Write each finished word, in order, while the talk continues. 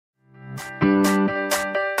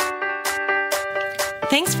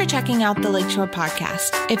Thanks for checking out the Lakeshore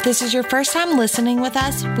Podcast. If this is your first time listening with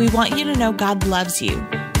us, we want you to know God loves you.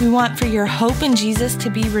 We want for your hope in Jesus to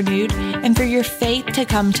be renewed and for your faith to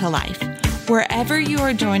come to life. Wherever you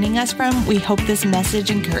are joining us from, we hope this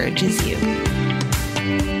message encourages you.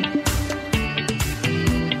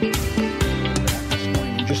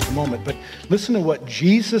 In just a moment, but listen to what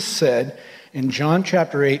Jesus said in John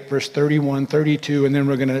chapter 8, verse 31, 32, and then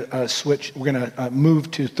we're going to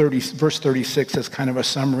move to verse 36 as kind of a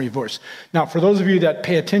summary verse. Now, for those of you that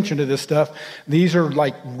pay attention to this stuff, these are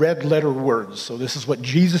like red letter words. So this is what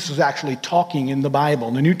Jesus is actually talking in the Bible,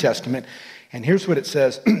 in the New Testament. And here's what it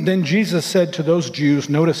says. Then Jesus said to those Jews,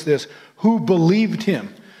 notice this, who believed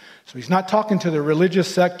him. So he's not talking to the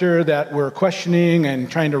religious sector that were questioning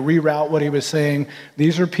and trying to reroute what he was saying.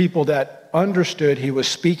 These are people that understood he was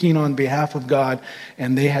speaking on behalf of God,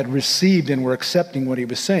 and they had received and were accepting what he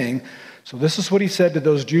was saying. So this is what he said to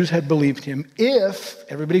those Jews had believed him. If,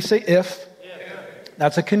 everybody say if,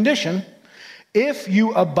 that's a condition. If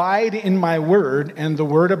you abide in my word, and the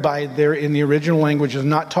word abide there in the original language is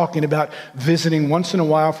not talking about visiting once in a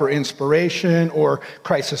while for inspiration or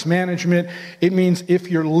crisis management. It means if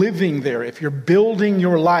you're living there, if you're building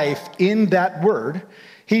your life in that word,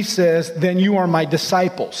 he says, then you are my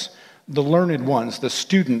disciples. The learned ones, the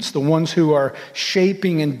students, the ones who are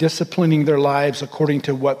shaping and disciplining their lives according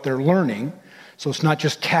to what they're learning. So it's not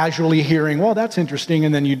just casually hearing, well, that's interesting,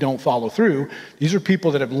 and then you don't follow through. These are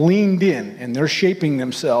people that have leaned in, and they're shaping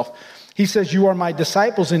themselves. He says, you are my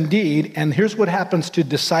disciples indeed, and here's what happens to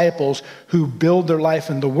disciples who build their life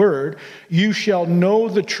in the Word. You shall know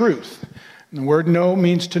the truth. And the word know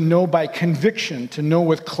means to know by conviction, to know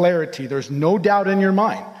with clarity. There's no doubt in your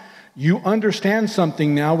mind. You understand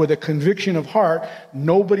something now with a conviction of heart.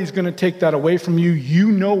 Nobody's going to take that away from you.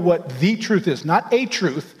 You know what the truth is, not a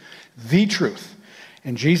truth, the truth.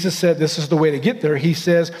 And Jesus said this is the way to get there. He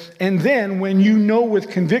says, and then when you know with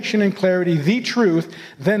conviction and clarity the truth,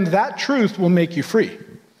 then that truth will make you free.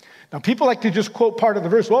 Now, people like to just quote part of the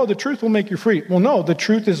verse, well, the truth will make you free. Well, no, the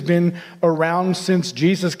truth has been around since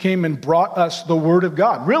Jesus came and brought us the Word of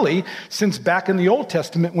God. Really, since back in the Old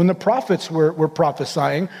Testament when the prophets were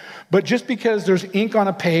prophesying. But just because there's ink on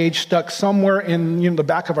a page stuck somewhere in the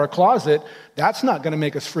back of our closet, that's not going to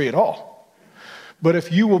make us free at all. But if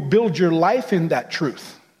you will build your life in that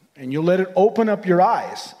truth, and you let it open up your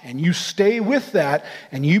eyes, and you stay with that,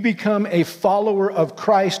 and you become a follower of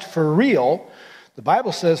Christ for real, the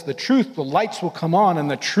Bible says the truth, the lights will come on,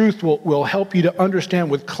 and the truth will help you to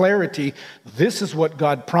understand with clarity, this is what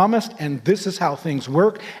God promised, and this is how things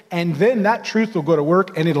work, and then that truth will go to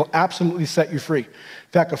work, and it'll absolutely set you free.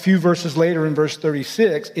 In fact, a few verses later in verse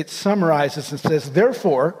 36, it summarizes and says,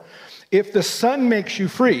 therefore, if the Son makes you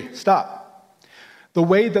free, stop. The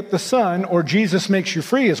way that the Son, or Jesus, makes you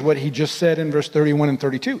free is what he just said in verse 31 and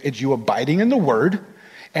 32. It's you abiding in the Word,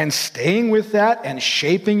 and staying with that and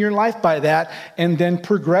shaping your life by that, and then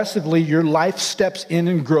progressively your life steps in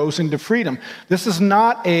and grows into freedom. This is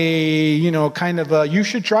not a, kind of a, you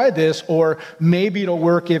should try this, or maybe it'll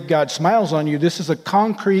work if God smiles on you. This is a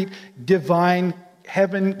concrete, divine,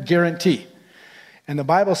 heaven guarantee. And the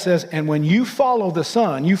Bible says, and when you follow the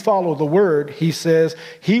Son, you follow the Word, he says,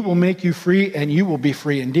 he will make you free and you will be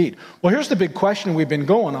free indeed. Well, here's the big question we've been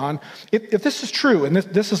going on. If this is true, and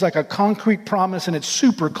this is like a concrete promise and it's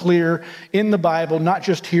super clear in the Bible, not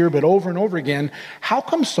just here, but over and over again, how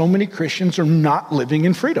come so many Christians are not living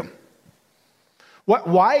in freedom?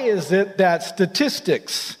 Why is it that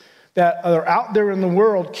statistics that are out there in the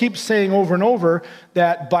world keep saying over and over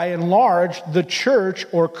that by and large, the church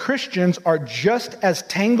or Christians are just as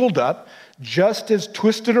tangled up, just as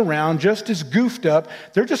twisted around, just as goofed up.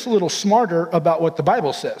 They're just a little smarter about what the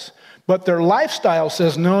Bible says. But their lifestyle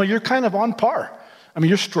says, no, you're kind of on par. I mean,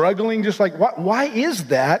 you're struggling just like, why is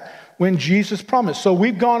that when Jesus promised? So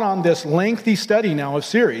we've gone on this lengthy study now, a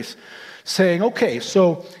series, saying, okay,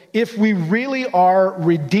 so if we really are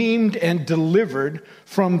redeemed and delivered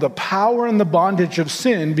from the power and the bondage of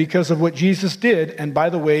sin because of what Jesus did, and by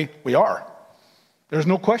the way, we are. There's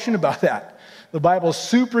no question about that. The Bible's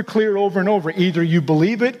super clear over and over. Either you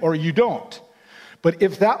believe it or you don't. But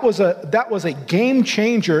if that was a game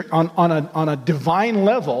changer on a divine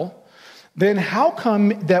level, then how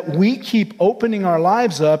come that we keep opening our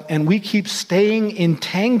lives up and we keep staying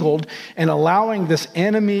entangled and allowing this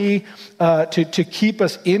enemy to keep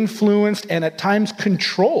us influenced and at times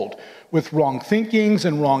controlled with wrong thinkings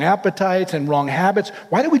and wrong appetites and wrong habits?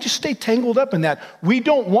 Why do we just stay tangled up in that? We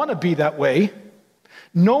don't want to be that way.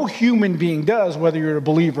 No human being does, whether you're a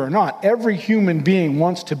believer or not. Every human being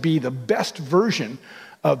wants to be the best version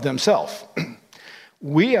of themselves.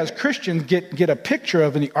 we as Christians get a picture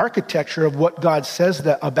of and the architecture of what God says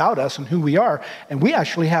that about us and who we are, and we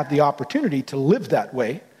actually have the opportunity to live that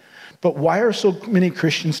way. But why are so many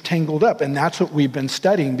Christians tangled up? And that's what we've been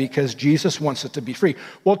studying, because Jesus wants us to be free.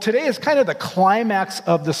 Well, today is kind of the climax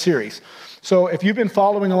of the series. So if you've been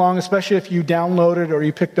following along, especially if you downloaded or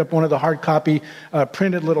you picked up one of the hard copy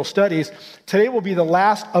printed little studies, today will be the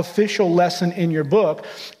last official lesson in your book.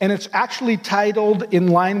 And it's actually titled, in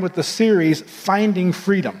line with the series, Finding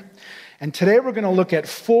Freedom. And today we're going to look at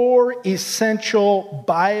 4 essential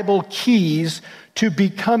Bible keys to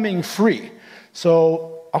becoming free.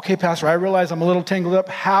 So, okay, Pastor, I realize I'm a little tangled up.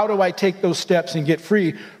 How do I take those steps and get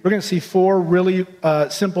free? We're going to see 4 really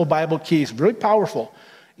simple Bible keys, really powerful,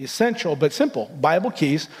 essential but simple Bible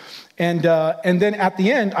keys. And then at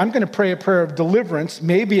the end, I'm going to pray a prayer of deliverance.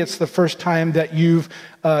 Maybe it's the first time that you've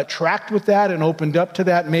tracked with that and opened up to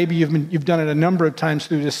that. Maybe you've done it a number of times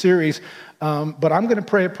through this series. But I'm going to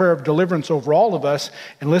pray a prayer of deliverance over all of us.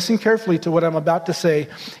 And listen carefully to what I'm about to say.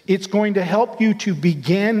 It's going to help you to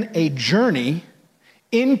begin a journey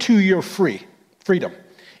into your freedom,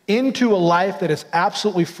 into a life that is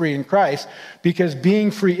absolutely free in Christ, because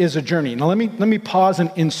being free is a journey. Now let me pause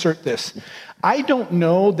and insert this. I don't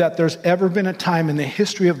know that there's ever been a time in the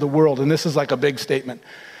history of the world, and this is like a big statement,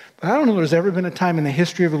 but I don't know there's ever been a time in the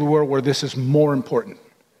history of the world where this is more important.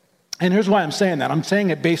 And here's why I'm saying that. I'm saying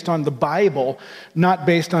it based on the Bible, not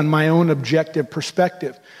based on my own objective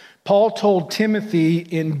perspective. Paul told Timothy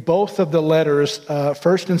in both of the letters, 1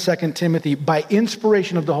 and 2 Timothy, by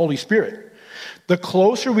inspiration of the Holy Spirit, the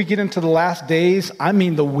closer we get into the last days,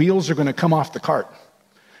 the wheels are going to come off the cart.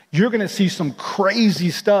 You're going to see some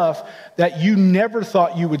crazy stuff that you never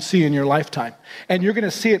thought you would see in your lifetime. And you're going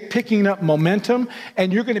to see it picking up momentum,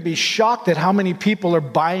 and you're going to be shocked at how many people are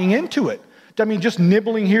buying into it. Just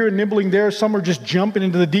nibbling here and nibbling there. Some are just jumping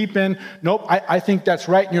into the deep end. Nope, I think that's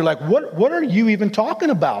right. And you're like, what are you even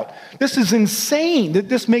talking about? This is insane.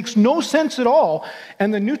 This makes no sense at all.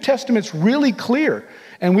 And the New Testament's really clear.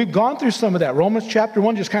 And we've gone through some of that. Romans chapter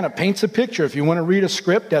 1 just kind of paints a picture, if you want to read a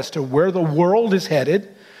script, as to where the world is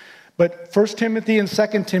headed. But 1 Timothy and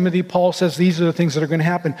 2 Timothy, Paul says these are the things that are going to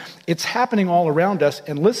happen. It's happening all around us.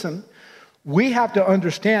 And listen, we have to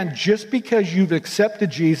understand, just because you've accepted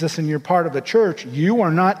Jesus and you're part of the church, you are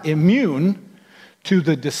not immune to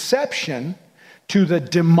the deception, to the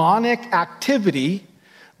demonic activity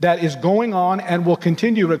that is going on and will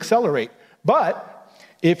continue to accelerate. But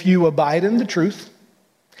if you abide in the truth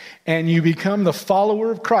and you become the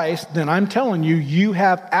follower of Christ, then I'm telling you, you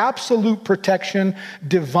have absolute protection,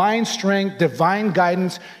 divine strength, divine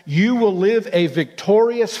guidance. You will live a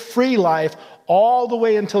victorious, free life all the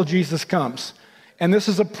way until Jesus comes. And this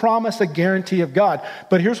is a promise, a guarantee of God.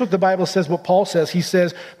 But here's what the Bible says, what Paul says. He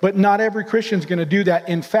says, but not every Christian is going to do that.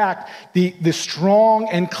 In fact, the strong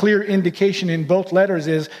and clear indication in both letters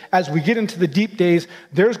is, as we get into the deep days,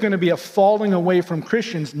 there's going to be a falling away from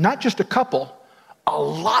Christians, not just a couple, a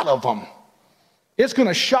lot of them. It's going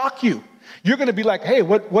to shock you. You're going to be like, hey,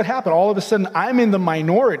 what happened? All of a sudden, I'm in the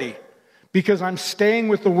minority because I'm staying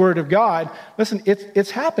with the Word of God. Listen,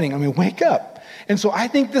 it's happening. Wake up. And so I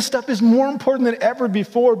think this stuff is more important than ever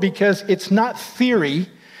before, because it's not theory.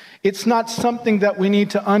 It's not something that we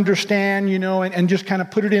need to understand, and just kind of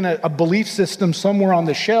put it in a belief system somewhere on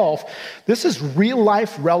the shelf. This is real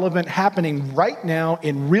life relevant, happening right now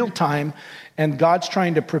in real time, and God's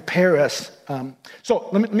trying to prepare us. So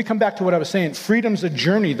let me come back to what I was saying. Freedom's a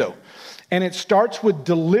journey, though. And it starts with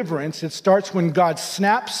deliverance. It starts when God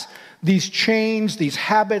snaps these chains, these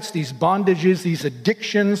habits, these bondages, these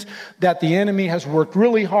addictions that the enemy has worked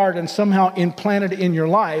really hard and somehow implanted in your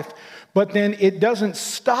life. But then it doesn't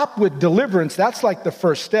stop with deliverance. That's like the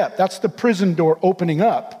first step. That's the prison door opening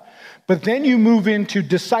up. But then you move into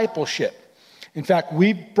discipleship. In fact,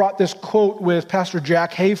 we brought this quote with Pastor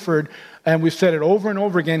Jack Hayford, and we've said it over and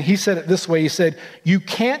over again. He said it this way. He said, you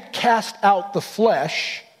can't cast out the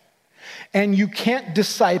flesh, and you can't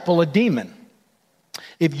disciple a demon.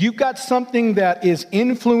 If you've got something that is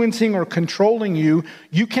influencing or controlling you,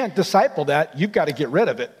 you can't disciple that. You've got to get rid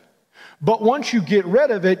of it. But once you get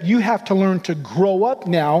rid of it, you have to learn to grow up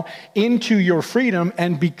now into your freedom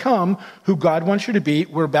and become who God wants you to be.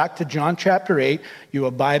 We're back to John chapter 8. You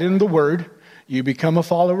abide in the Word. You become a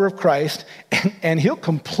follower of Christ, and He'll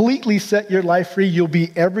completely set your life free. You'll be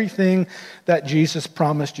everything that Jesus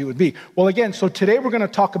promised you would be. Well, again, so today we're going to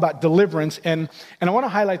talk about deliverance, and I want to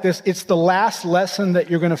highlight this. It's the last lesson that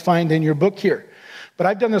you're going to find in your book here. but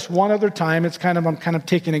I've done this one other time. I'm kind of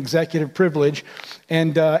taking executive privilege.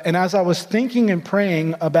 And as I was thinking and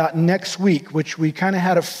praying about next week, which we kind of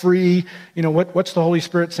had a free, what's the Holy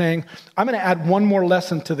Spirit saying? I'm going to add one more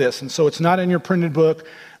lesson to this. And so it's not in your printed book,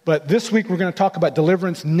 but this week we're going to talk about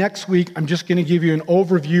deliverance. Next week, I'm just going to give you an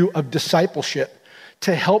overview of discipleship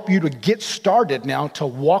to help you to get started now to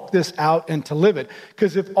walk this out and to live it.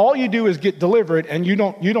 Because if all you do is get delivered and you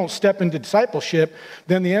don't step into discipleship,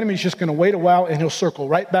 then the enemy's just going to wait a while and he'll circle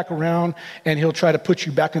right back around and he'll try to put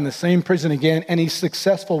you back in the same prison again. And he's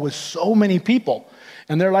successful with so many people.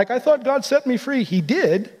 And they're like, I thought God set me free. He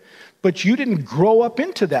did, but you didn't grow up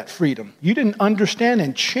into that freedom. You didn't understand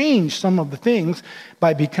and change some of the things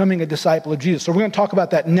by becoming a disciple of Jesus. So we're going to talk about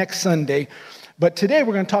that next Sunday. But today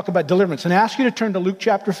we're going to talk about deliverance. And I ask you to turn to Luke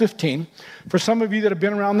chapter 15. For some of you that have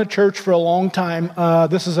been around the church for a long time,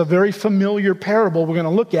 this is a very familiar parable we're going to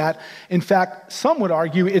look at. In fact, some would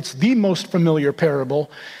argue it's the most familiar parable,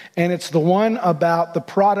 and it's the one about the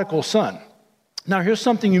prodigal son. Now, here's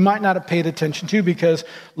something you might not have paid attention to because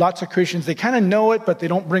lots of Christians, they kind of know it, but they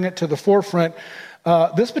don't bring it to the forefront.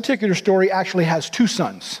 This particular story actually has two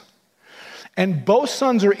sons. And both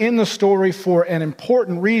sons are in the story for an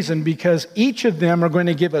important reason because each of them are going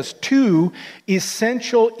to give us two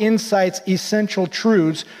essential insights, essential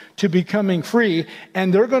truths to becoming free.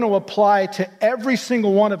 And they're going to apply to every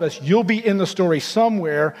single one of us. You'll be in the story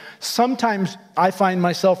somewhere. Sometimes I find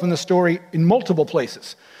myself in the story in multiple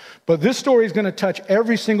places. But this story is going to touch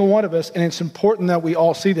every single one of us, and it's important that we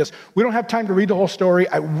all see this. We don't have time to read the whole story.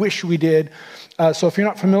 I wish we did. So if you're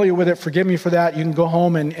not familiar with it, forgive me for that. You can go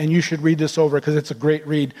home and you should read this over because it's a great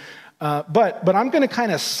read. But I'm going to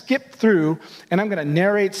kind of skip through, and I'm going to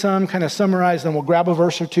narrate some, kind of summarize, then we'll grab a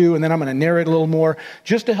verse or two, and then I'm going to narrate a little more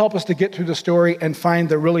just to help us to get through the story and find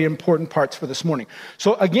the really important parts for this morning.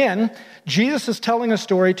 So again, Jesus is telling a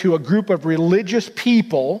story to a group of religious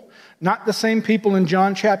people, not the same people in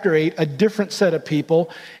John chapter 8, a different set of people.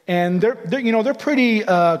 And they're pretty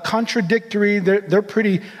contradictory. They're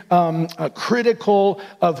pretty critical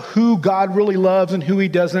of who God really loves and who he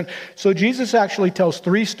doesn't. So Jesus actually tells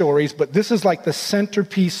three stories, but this is like the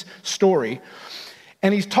centerpiece story.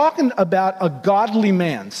 And he's talking about a godly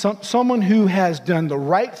man, someone who has done the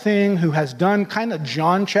right thing, who has done kind of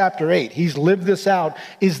John chapter 8. He's lived this out,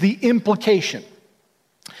 is the implication.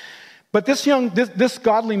 But this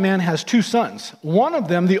godly man has two sons. One of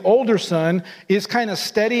them, the older son, is kind of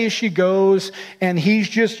steady as she goes, and he's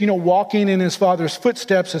just, walking in his father's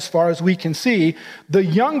footsteps as far as we can see. The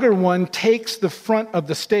younger one takes the front of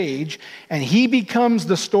the stage, and he becomes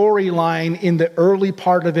the storyline in the early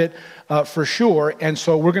part of it for sure. And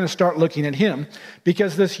so we're going to start looking at him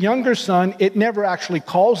because this younger son, it never actually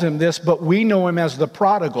calls him this, but we know him as the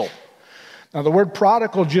prodigal. Now, the word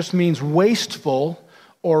prodigal just means wasteful,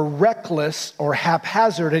 or reckless, or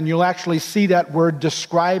haphazard, and you'll actually see that word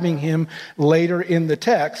describing him later in the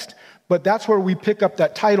text, but that's where we pick up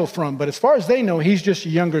that title from. But as far as they know, he's just a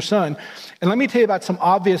younger son. And let me tell you about some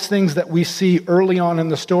obvious things that we see early on in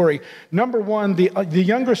the story. Number one, the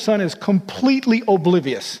younger son is completely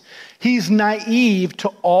oblivious. He's naive to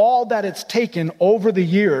all that it's taken over the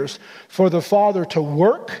years for the father to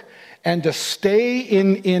work and to stay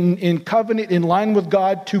in covenant, in line with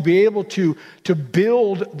God, to be able to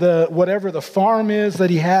build whatever the farm is that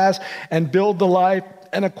he has and build the life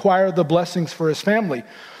and acquire the blessings for his family.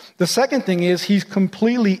 The second thing is he's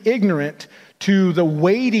completely ignorant to the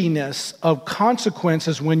weightiness of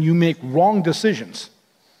consequences when you make wrong decisions.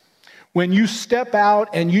 When you step out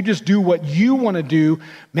and you just do what you want to do,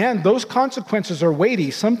 man, those consequences are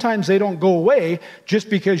weighty. Sometimes they don't go away just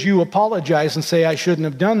because you apologize and say, I shouldn't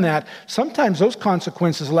have done that. Sometimes those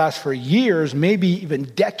consequences last for years, maybe even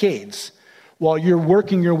decades, while you're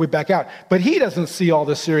working your way back out. But he doesn't see all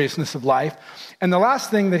the seriousness of life. And the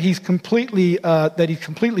last thing that he's completely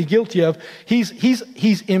guilty of,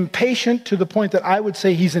 he's impatient to the point that I would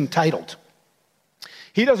say he's entitled.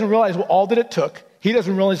 He doesn't realize all that it took. He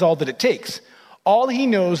doesn't realize all that it takes. All he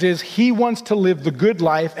knows is he wants to live the good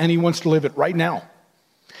life and he wants to live it right now.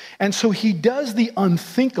 And so he does the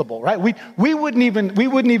unthinkable, right? We wouldn't even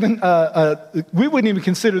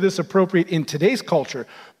consider this appropriate in today's culture,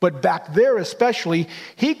 but back there especially,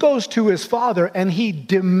 he goes to his father and he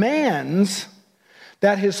demands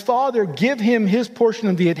that his father give him his portion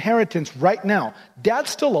of the inheritance right now.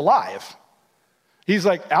 Dad's still alive. He's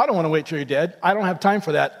like, I don't want to wait till you're dead. I don't have time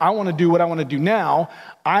for that. I want to do what I want to do now.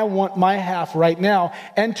 I want my half right now.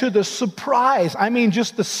 And to the surprise,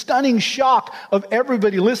 just the stunning shock of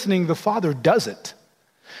everybody listening, the father does it.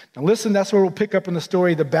 Now listen, that's where we'll pick up in the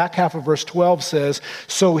story. The back half of verse 12 says,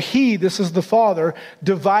 so he, this is the father,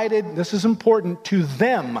 divided, this is important, to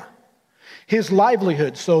them. his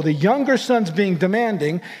livelihood. So the younger son's being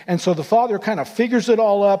demanding, and so the father kind of figures it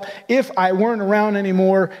all up. If I weren't around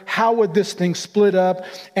anymore, how would this thing split up?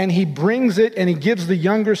 And he brings it and he gives the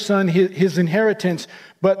younger son his inheritance.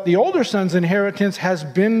 But the older son's inheritance has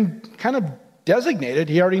been kind of designated.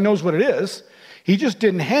 He already knows what it is. He just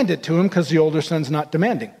didn't hand it to him because the older son's not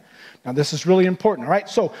demanding. Now, this is really important, all right?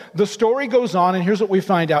 So the story goes on, and here's what we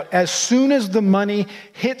find out. As soon as the money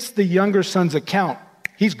hits the younger son's account,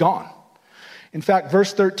 he's gone. In fact,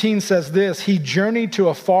 verse 13 says this: he journeyed to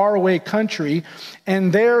a faraway country,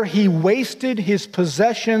 and there he wasted his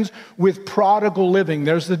possessions with prodigal living.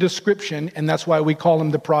 There's the description, and that's why we call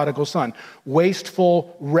him the prodigal son.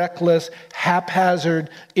 Wasteful, reckless, haphazard,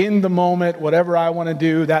 in the moment, whatever I want to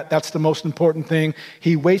do, that's the most important thing.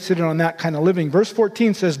 He wasted it on that kind of living. Verse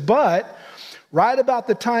 14 says, but right about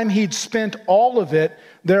the time he'd spent all of it,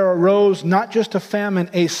 there arose not just a famine,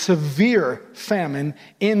 a severe famine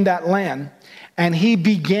in that land. And he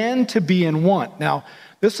began to be in want. Now,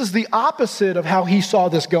 this is the opposite of how he saw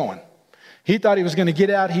this going. He thought he was going to get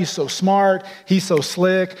out. He's so smart. He's so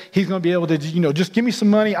slick. He's going to be able to, just give me some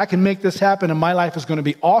money. I can make this happen, and my life is going to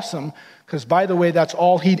be awesome. Because, by the way, that's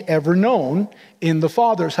all he'd ever known in the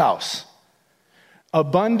Father's house.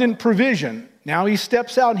 Abundant provision. Now he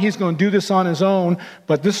steps out and he's going to do this on his own,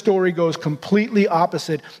 but this story goes completely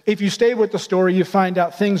opposite. If you stay with the story, you find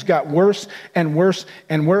out things got worse and worse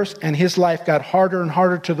and worse, and his life got harder and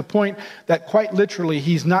harder to the point that quite literally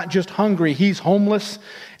he's not just hungry, he's homeless,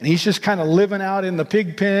 and he's just kind of living out in the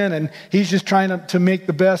pig pen, and he's just trying to make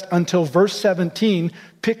the best until verse 17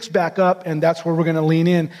 picks back up, and that's where we're going to lean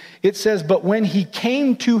in. It says, but when he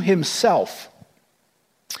came to himself,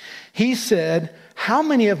 he said, how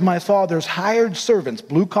many of my father's hired servants,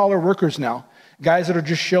 blue-collar workers now, guys that are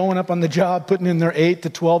just showing up on the job, putting in their 8 to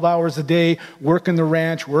 12 hours a day, working the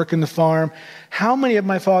ranch, working the farm, how many of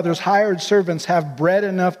my father's hired servants have bread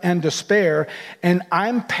enough and to spare, and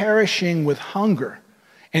I'm perishing with hunger?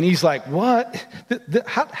 And he's like, what?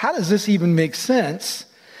 How does this even make sense?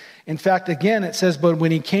 In fact, again, it says, but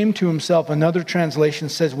when he came to himself, another translation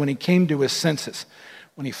says when he came to his senses,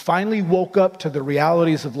 when he finally woke up to the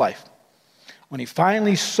realities of life. When he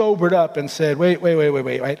finally sobered up and said, wait,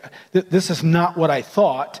 this is not what I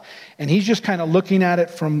thought, and he's just kind of looking at it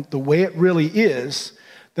from the way it really is,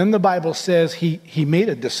 then the Bible says he made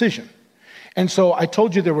a decision. And so I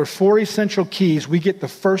told you there were 4 essential keys. We get the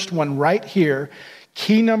first one right here.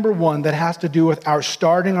 Key number 1 that has to do with our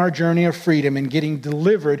starting our journey of freedom and getting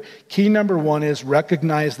delivered. Key number 1 is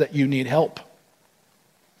recognize that you need help.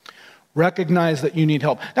 Recognize that you need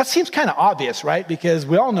help. That seems kind of obvious, right? Because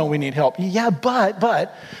we all know we need help. Yeah,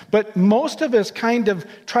 but most of us kind of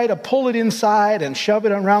try to pull it inside and shove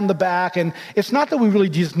it around the back. And it's not that we really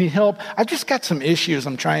just need help. I've just got some issues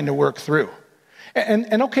I'm trying to work through.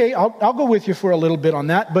 And okay, I'll go with you for a little bit on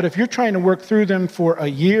that. But if you're trying to work through them for a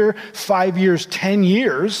year, 5 years, 10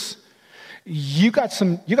 years, you got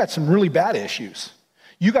some really bad issues.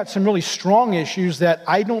 You got some really strong issues that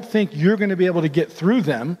I don't think you're going to be able to get through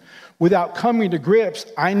them without coming to grips,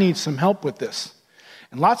 I need some help with this.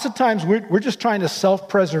 And lots of times we're just trying to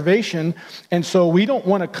self-preservation, and so we don't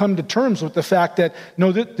want to come to terms with the fact that,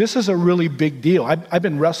 no, this is a really big deal. I've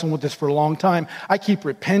been wrestling with this for a long time. I keep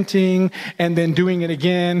repenting and then doing it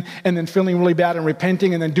again and then feeling really bad and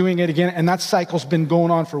repenting and then doing it again, and that cycle's been going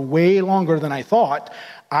on for way longer than I thought.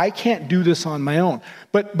 I can't do this on my own.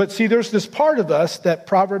 But see, there's this part of us that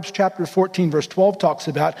Proverbs chapter 14, verse 12 talks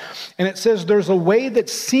about, and it says there's a way that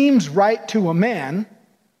seems right to a man,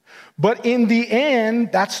 but in the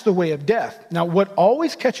end, that's the way of death. Now, what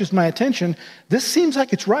always catches my attention, this seems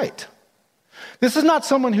like it's right. This is not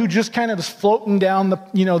someone who just kind of is floating down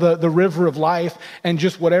the river of life and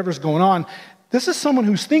just whatever's going on. This is someone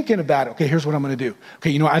who's thinking about it. Okay, here's what I'm going to do.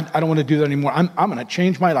 Okay, I don't want to do that anymore. I'm going to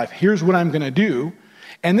change my life. Here's what I'm going to do.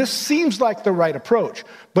 And this seems like the right approach,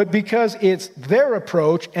 but because it's their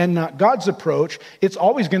approach and not God's approach, it's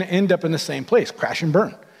always going to end up in the same place, crash and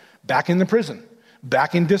burn, back in the prison,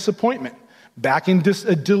 back in disappointment, back in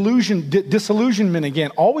disillusionment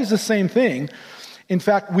again, always the same thing. In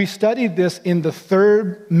fact, we studied this in the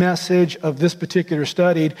third message of this particular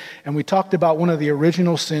study, and we talked about one of the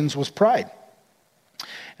original sins was pride.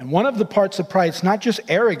 And one of the parts of pride, it's not just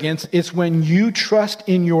arrogance, it's when you trust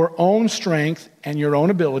in your own strength and your own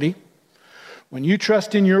ability, when you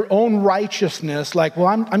trust in your own righteousness, like, well,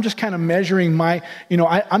 I'm just kind of measuring my,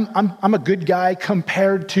 I'm a good guy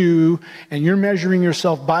compared to, and you're measuring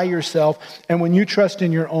yourself by yourself, and when you trust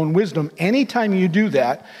in your own wisdom, anytime you do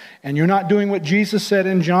that, and you're not doing what Jesus said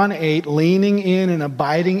in John 8, leaning in and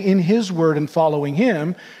abiding in his word and following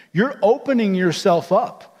him, you're opening yourself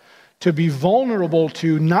up to be vulnerable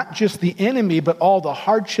to not just the enemy, but all the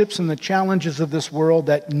hardships and the challenges of this world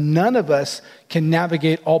that none of us can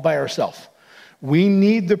navigate all by ourselves. We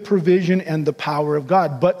need the provision and the power of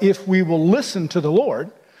God. But if we will listen to the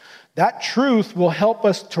Lord, that truth will help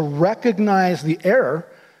us to recognize the error,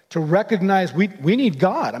 to recognize we need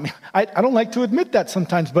God. I mean, I don't like to admit that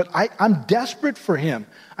sometimes, but I'm desperate for Him.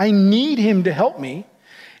 I need Him to help me.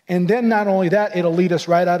 And then not only that, it'll lead us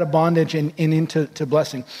right out of bondage and into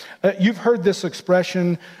blessing. You've heard this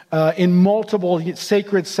expression in multiple,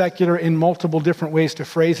 sacred, secular, in multiple different ways to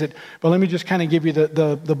phrase it. But let me just kind of give you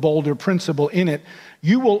the bolder principle in it.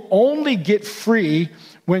 You will only get free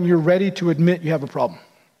when you're ready to admit you have a problem.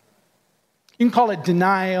 You can call it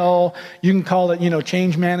denial, you can call it,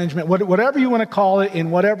 change management, whatever you want to call it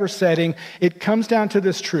in whatever setting. It comes down to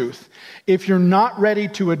this truth. If you're not ready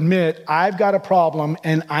to admit, I've got a problem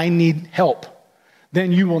and I need help,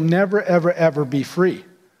 then you will never, ever, ever be free.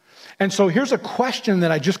 And so here's a question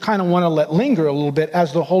that I just kind of want to let linger a little bit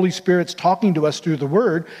as the Holy Spirit's talking to us through the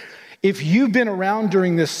Word. If you've been around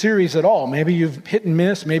during this series at all, maybe you've hit and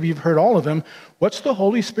miss, maybe you've heard all of them, what's the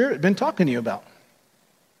Holy Spirit been talking to you about?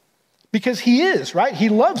 Because He is, right? He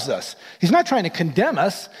loves us. He's not trying to condemn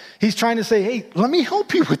us. He's trying to say, hey, let me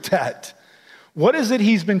help you with that. What is it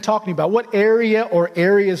He's been talking about? What area or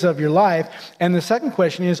areas of your life? And the second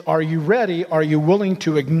question is, are you ready? Are you willing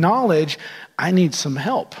to acknowledge, I need some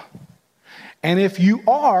help? And if you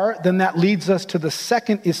are, then that leads us to the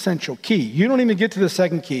second essential key. You don't even get to the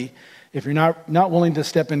second key if you're not willing to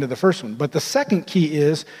step into the first one. But the second key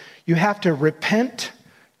is you have to repent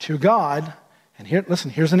to God. And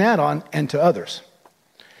here's an add-on, and to others.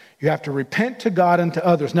 You have to repent to God and to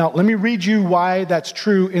others. Now, let me read you why that's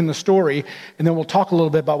true in the story, and then we'll talk a little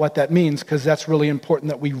bit about what that means, because that's really important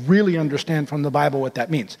that we really understand from the Bible what that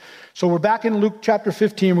means. So we're back in Luke chapter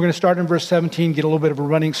 15. We're going to start in verse 17, get a little bit of a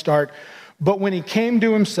running start. But when he came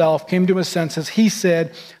to himself, came to his senses, he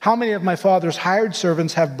said, how many of my father's hired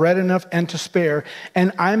servants have bread enough and to spare,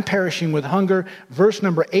 and I'm perishing with hunger? Verse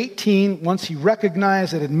number 18, once he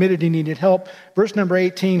recognized and admitted he needed help, verse number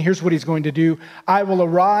 18, here's what he's going to do. I will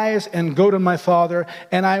arise and go to my father,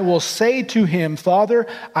 and I will say to him, Father,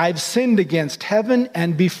 I've sinned against heaven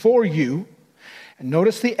and before you. And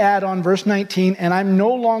notice the add-on, verse 19, and I'm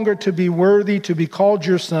no longer to be worthy to be called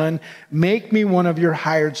your son. Make me one of your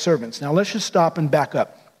hired servants. Now let's just stop and back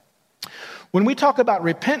up. When we talk about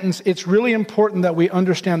repentance, it's really important that we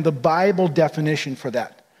understand the Bible definition for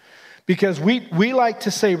that. Because we like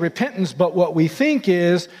to say repentance, but what we think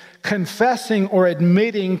is confessing or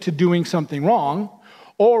admitting to doing something wrong,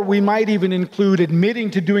 or we might even include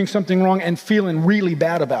admitting to doing something wrong and feeling really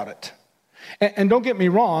bad about it. And don't get me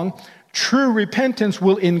wrong, true repentance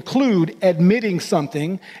will include admitting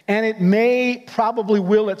something, and it probably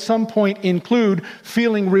will at some point include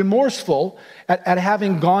feeling remorseful at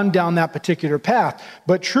having gone down that particular path.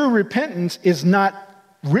 But true repentance is not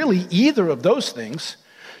really either of those things.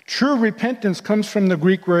 True repentance comes from the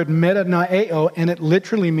Greek word metanoeo, and it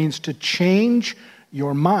literally means to change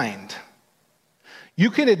your mind.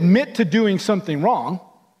 You can admit to doing something wrong.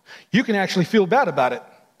 You can actually feel bad about it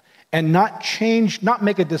and not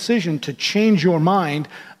make a decision to change your mind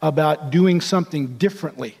about doing something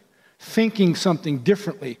differently, thinking something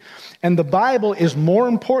differently. And the Bible is more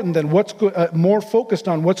important than more focused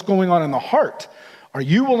on what's going on in the heart. Are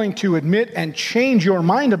you willing to admit and change your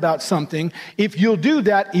mind about something? If you'll do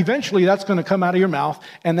that, eventually that's going to come out of your mouth,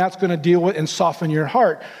 and that's going to deal with and soften your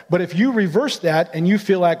heart. But if you reverse that and you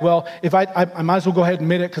feel like, well, if I might as well go ahead and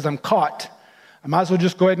admit it because I'm caught. I might as well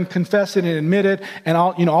just go ahead and confess it and admit it, and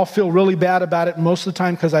I'll feel really bad about it most of the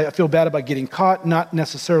time because I feel bad about getting caught, not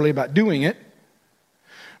necessarily about doing it.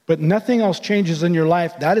 But nothing else changes in your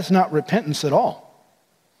life. That is not repentance at all.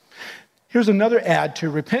 Here's another add to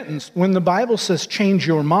repentance. When the Bible says change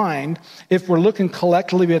your mind, if we're looking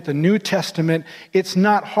collectively at the New Testament, it's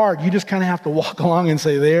not hard. You just kind of have to walk along and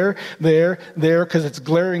say there, because it's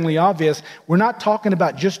glaringly obvious. We're not talking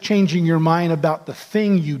about just changing your mind about the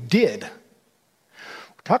thing you did.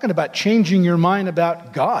 We're talking about changing your mind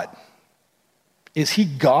about God. Is He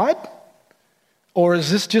God? Or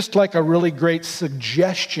is this just like a really great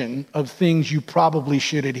suggestion of things you probably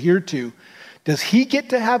should adhere to? Does He get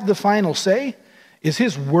to have the final say? Is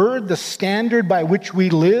His word the standard by which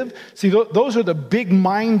we live? See, those are the big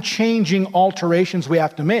mind-changing alterations we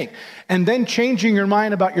have to make. And then changing your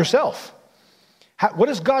mind about yourself. What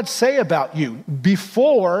does God say about you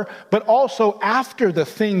before, but also after the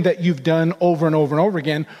thing that you've done over and over and over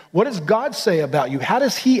again? What does God say about you? How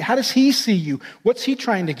does he see you? What's he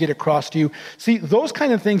trying to get across to you? See, those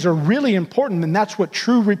kind of things are really important, and that's what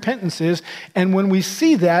true repentance is. And when we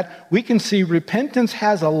see that, we can see repentance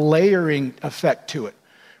has a layering effect to it.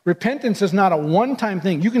 Repentance is not a one-time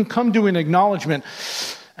thing. You can come to an acknowledgement,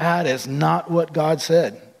 that is not what God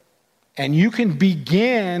said. And you can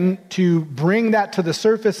begin to bring that to the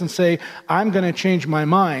surface and say, I'm going to change my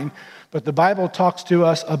mind. But the Bible talks to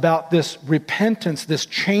us about this repentance, this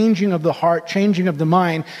changing of the heart, changing of the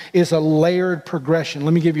mind is a layered progression.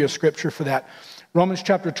 Let me give you a scripture for that. Romans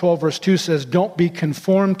chapter 12, verse 2 says, don't be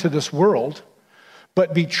conformed to this world,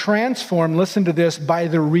 but be transformed, listen to this, by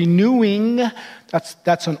the renewing,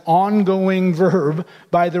 that's an ongoing verb,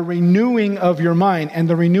 by the renewing of your mind. And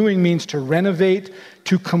the renewing means to renovate,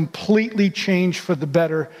 to completely change for the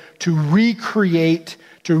better, to recreate,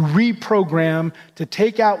 to reprogram, to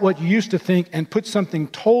take out what you used to think and put something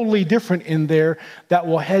totally different in there that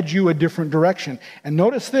will head you a different direction. And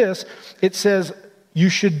notice this, it says you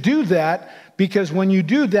should do that because when you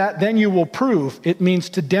do that, then you will prove. It means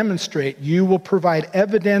to demonstrate. You will provide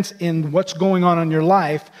evidence in what's going on in your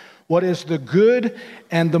life, what is the good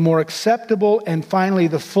and the more acceptable, and finally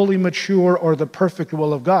the fully mature or the perfect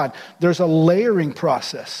will of God. There's a layering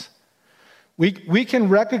process. We can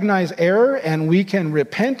recognize error and we can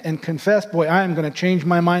repent and confess, boy, I am going to change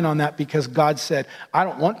my mind on that because God said, I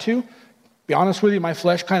don't want to. Be honest with you, my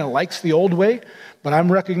flesh kind of likes the old way, but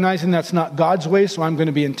I'm recognizing that's not God's way, so I'm going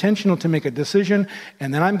to be intentional to make a decision,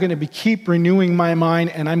 and then I'm going to keep renewing my mind,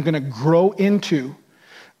 and I'm going to grow into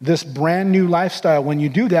this brand new lifestyle. When you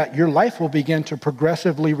do that, your life will begin to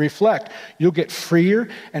progressively reflect. You'll get freer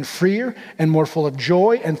and more full of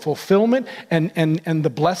joy and fulfillment, and the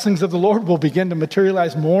blessings of the Lord will begin to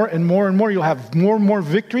materialize more and more and more. You'll have more and more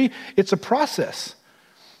victory. It's a process.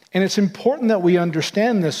 And it's important that we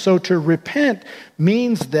understand this. So to repent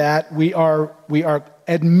means that we are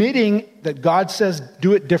admitting that God says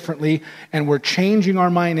do it differently, and we're changing our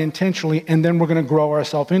mind intentionally, and then we're going to grow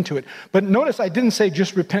ourselves into it. But notice I didn't say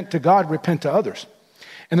just repent to God, repent to others.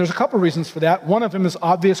 And there's a couple reasons for that. One of them is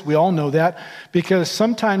obvious, we all know that, because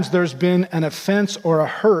sometimes there's been an offense or a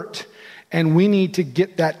hurt, and we need to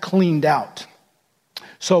get that cleaned out.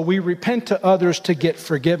 So we repent to others to get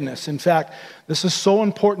forgiveness. In fact, this is so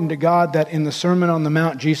important to God that in the Sermon on the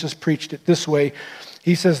Mount, Jesus preached it this way.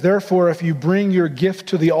 He says, therefore, if you bring your gift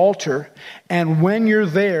to the altar, and when you're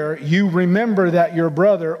there, you remember that your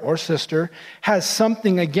brother or sister has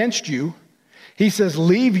something against you, he says,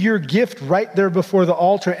 leave your gift right there before the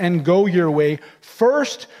altar and go your way.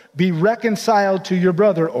 First, be reconciled to your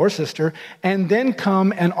brother or sister, and then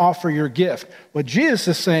come and offer your gift. What Jesus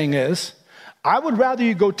is saying is, I would rather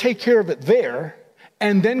you go take care of it there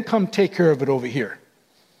and then come take care of it over here.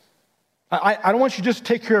 I don't want you to just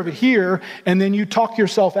take care of it here and then you talk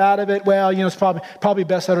yourself out of it. Well, it's probably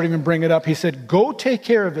best I don't even bring it up. He said, go take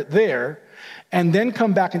care of it there and then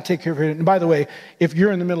come back and take care of it. And by the way, if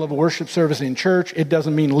you're in the middle of a worship service in church, it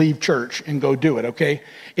doesn't mean leave church and go do it, okay?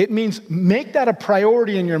 It means make that a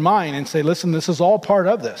priority in your mind and say, listen, this is all part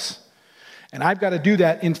of this. And I've got to do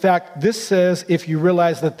that. In fact, this says if you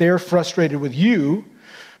realize that they're frustrated with you,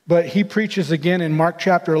 but he preaches again in Mark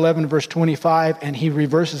chapter 11, verse 25, and he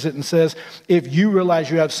reverses it and says, if you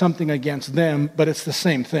realize you have something against them, but it's the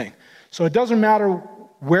same thing. So it doesn't matter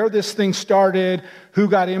where this thing started, who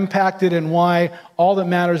got impacted and why. All that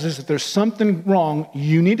matters is that there's something wrong.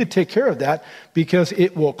 You need to take care of that because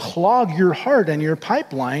it will clog your heart and your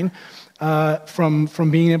pipeline from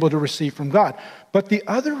being able to receive from God. But the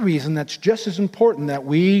other reason that's just as important that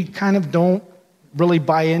we kind of don't really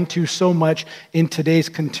buy into so much in today's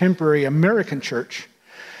contemporary American church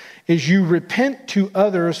is you repent to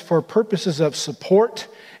others for purposes of support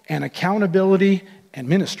and accountability and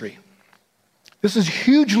ministry. This is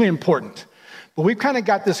hugely important. But we've kind of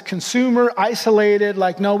got this consumer isolated,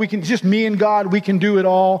 like, no, we can just me and God, we can do it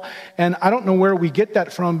all. And I don't know where we get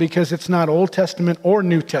that from because it's not Old Testament or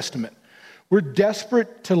New Testament. We're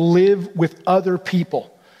desperate to live with other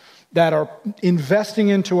people that are investing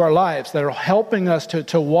into our lives, that are helping us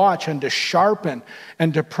to watch and to sharpen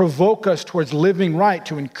and to provoke us towards living right,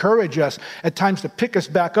 to encourage us at times to pick us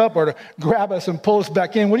back up or to grab us and pull us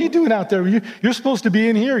back in. What are you doing out there? You're supposed to be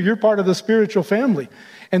in here. You're part of the spiritual family.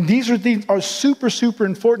 And these are super, super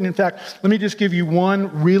important. In fact, let me just give you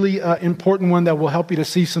one really important one that will help you to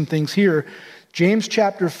see some things here. James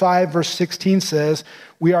chapter 5, verse 16 says,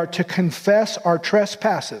 we are to confess our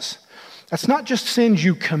trespasses That's not just sins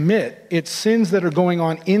you commit. It's sins that are going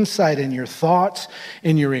on inside in your thoughts,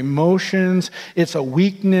 in your emotions. It's a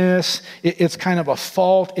weakness. It's kind of a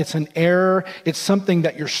fault. It's an error. It's something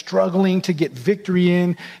that you're struggling to get victory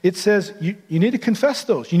in. It says you need to confess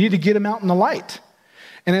those. You need to get them out in the light.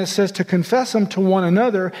 And it says to confess them to one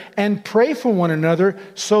another and pray for one another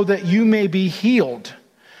so that you may be healed.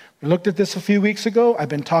 We looked at this a few weeks ago. I've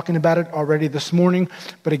been talking about it already this morning.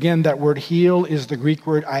 But again, that word heal is the Greek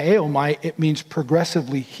word aiomai. It means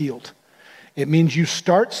progressively healed. It means you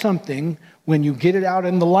start something when you get it out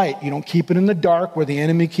in the light. You don't keep it in the dark where the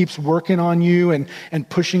enemy keeps working on you and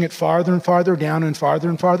pushing it farther and farther down and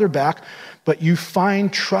farther back. But you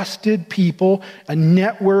find trusted people, a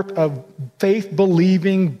network of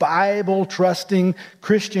faith-believing, Bible-trusting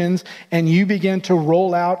Christians, and you begin to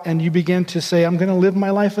roll out and you begin to say, I'm going to live my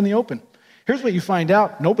life in the open. Here's what you find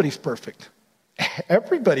out. Nobody's perfect.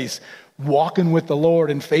 Everybody's walking with the Lord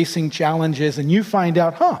and facing challenges, and you find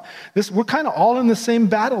out, we're kind of all in the same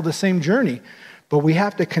battle, the same journey. But we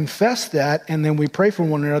have to confess that, and then we pray for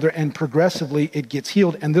one another, and progressively it gets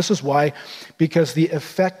healed. And this is why, because the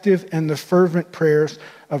effective and the fervent prayers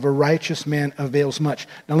of a righteous man avails much.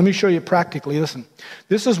 Now let me show you practically. Listen,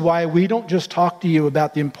 this is why we don't just talk to you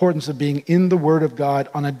about the importance of being in the Word of God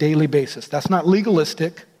on a daily basis. That's not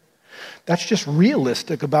legalistic. That's just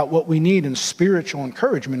realistic about what we need in spiritual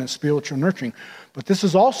encouragement and spiritual nurturing. But this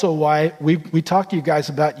is also why we talk to you guys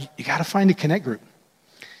about you got to find a connect group.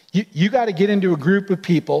 You got to get into a group of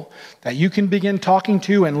people that you can begin talking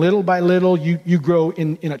to, and little by little you grow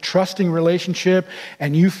in a trusting relationship,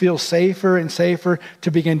 and you feel safer and safer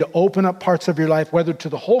to begin to open up parts of your life, whether to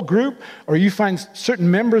the whole group or you find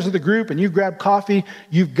certain members of the group and you grab coffee.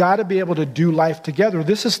 You've got to be able to do life together.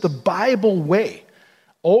 This is the Bible way.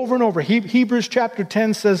 Over and over. Hebrews chapter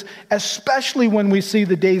 10 says, especially when we see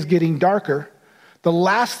the days getting darker, the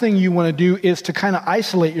last thing you want to do is to kind of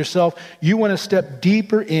isolate yourself. You want to step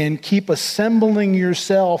deeper in, keep assembling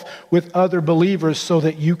yourself with other believers so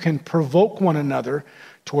that you can provoke one another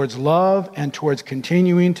towards love and towards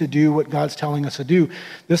continuing to do what God's telling us to do.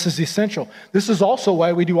 This is essential. This is also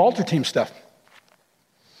why we do altar team stuff.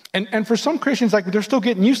 And for some Christians, like, they're still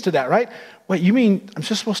getting used to that, right? Wait, you mean I'm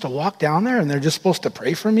just supposed to walk down there and they're just supposed to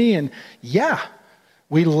pray for me? And yeah,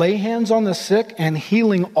 we lay hands on the sick and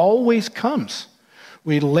healing always comes.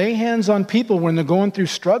 We lay hands on people when they're going through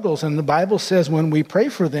struggles, and the Bible says when we pray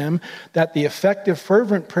for them that the effective,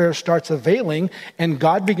 fervent prayer starts availing, and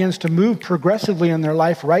God begins to move progressively in their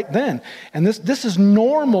life right then. And this is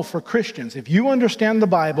normal for Christians. If you understand the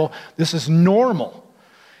Bible, this is normal.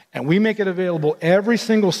 And we make it available every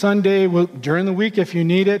single Sunday during the week if you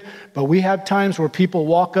need it. But we have times where people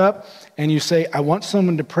walk up and you say, I want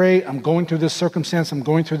someone to pray. I'm going through this circumstance. I'm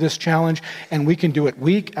going through this challenge. And we can do it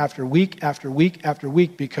week after week after week after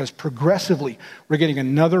week, because progressively we're getting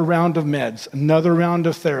another round of meds, another round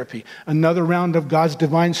of therapy, another round of God's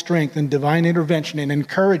divine strength and divine intervention and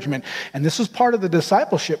encouragement. And this is part of the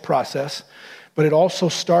discipleship process, but it also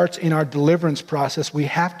starts in our deliverance process. We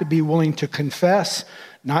have to be willing to confess,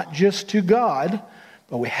 not just to God,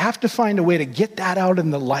 but we have to find a way to get that out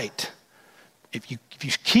in the light. If you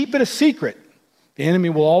keep it a secret, the enemy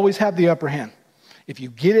will always have the upper hand. If you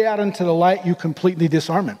get it out into the light, you completely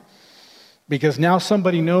disarm him. Because now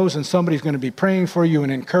somebody knows, and somebody's going to be praying for you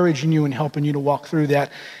and encouraging you and helping you to walk through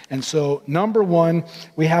that. And so, number one,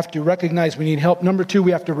 we have to recognize we need help. Number two,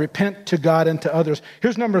 we have to repent to God and to others.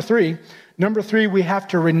 Here's number three. Number three, we have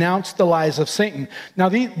to renounce the lies of Satan. Now,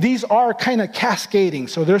 these are kind of cascading,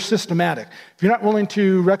 so they're systematic. If you're not willing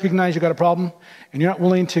to recognize you got a problem, and you're not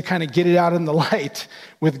willing to kind of get it out in the light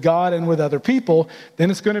with God and with other people, then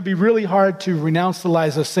it's going to be really hard to renounce the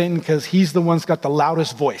lies of Satan, because he's the one that's got the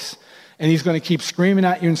loudest voice. And he's going to keep screaming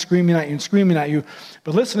at you and screaming at you and screaming at you.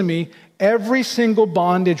 But listen to me, every single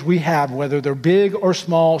bondage we have, whether they're big or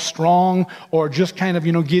small, strong, or just kind of,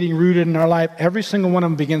 getting rooted in our life, every single one of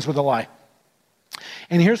them begins with a lie.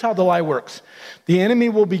 And here's how the lie works. The enemy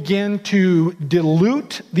will begin to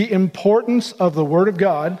dilute the importance of the Word of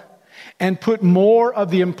God and put more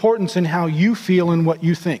of the importance in how you feel and what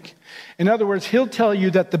you think. In other words, he'll tell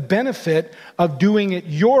you that the benefit of doing it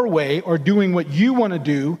your way or doing what you want to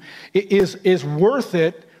do is worth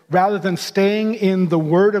it rather than staying in the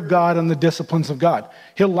Word of God and the disciplines of God.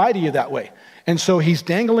 He'll lie to you that way. And so he's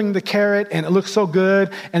dangling the carrot, and it looks so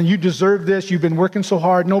good, and you deserve this. You've been working so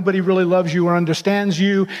hard. Nobody really loves you or understands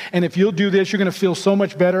you. And if you'll do this, you're going to feel so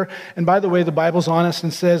much better. And by the way, the Bible's honest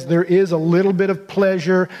and says there is a little bit of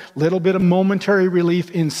pleasure, little bit of momentary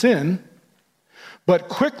relief in sin. But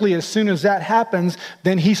quickly, as soon as that happens,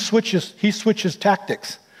 then he switches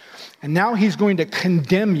tactics. And now he's going to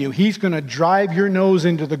condemn you. He's going to drive your nose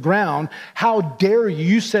into the ground. How dare you?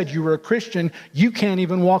 You said you were a Christian. You can't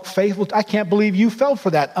even walk faithful. I can't believe you fell for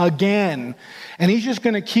that again. And he's just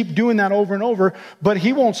going to keep doing that over and over, but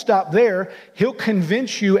he won't stop there. He'll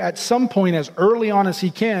convince you at some point, as early on as he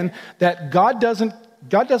can, that God doesn't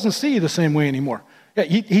see you the same way anymore. Yeah,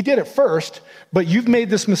 he did it first, but you've made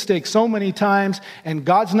this mistake so many times, and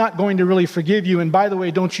God's not going to really forgive you. And by the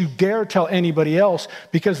way, don't you dare tell anybody else,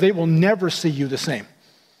 because they will never see you the same.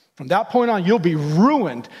 From that point on, you'll be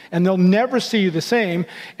ruined, and they'll never see you the same.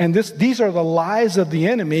 And these are the lies of the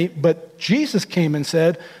enemy, but Jesus came and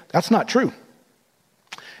said, that's not true.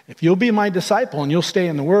 If you'll be my disciple and you'll stay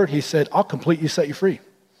in the Word, he said, I'll completely set you free.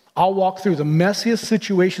 I'll walk through the messiest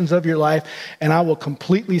situations of your life, and I will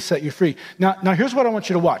completely set you free. Now here's what I want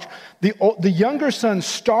you to watch. The younger son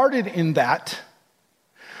started in that,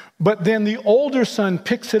 but then the older son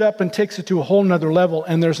picks it up and takes it to a whole nother level,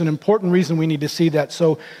 and there's an important reason we need to see that,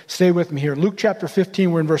 so stay with me here. Luke chapter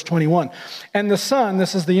 15, we're in verse 21. And the son,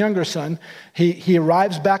 this is the younger son, he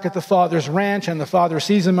arrives back at the father's ranch, and the father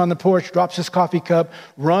sees him on the porch, drops his coffee cup,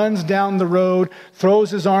 runs down the road,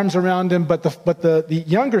 throws his arms around him, but the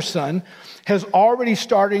younger son has already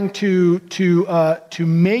starting to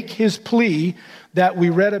make his plea that we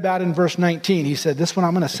read about in verse 19. He said, this one,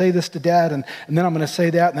 I'm going to say this to dad, and then I'm going to say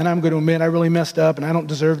that, and then I'm going to admit I really messed up, and I don't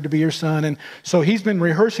deserve to be your son. And so he's been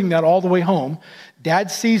rehearsing that all the way home.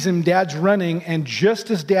 Dad sees him, dad's running, and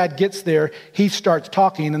just as dad gets there, he starts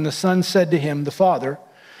talking, and the son said to him, the father,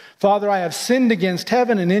 Father, I have sinned against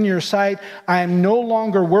heaven and in your sight. I am no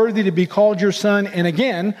longer worthy to be called your son. And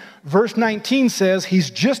again, verse 19 says,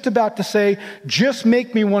 he's just about to say, just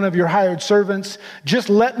make me one of your hired servants. Just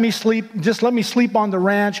let me sleep on the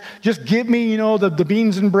ranch. Just give me, the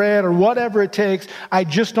beans and bread or whatever it takes. I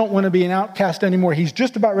just don't want to be an outcast anymore. He's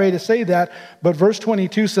just about ready to say that. But verse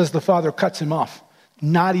 22 says the father cuts him off,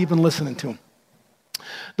 not even listening to him.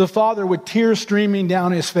 The father, with tears streaming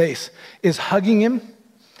down his face, is hugging him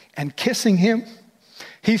and kissing him.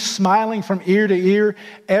 He's smiling from ear to ear.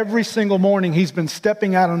 Every single morning he's been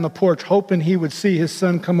stepping out on the porch hoping he would see his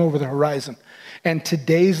son come over the horizon. And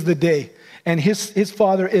today's the day. And his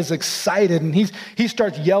father is excited, and he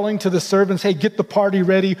starts yelling to the servants, hey, get the party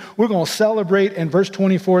ready. We're going to celebrate. And verse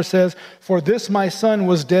 24 says, for this my son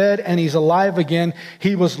was dead and he's alive again.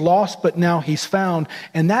 He was lost, but now he's found.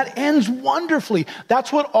 And that ends wonderfully.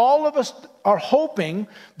 That's what all of us are hoping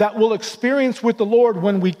that we'll experience with the Lord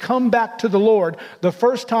when we come back to the Lord the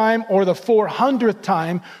first time or the 400th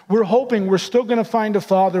time. We're hoping we're still going to find a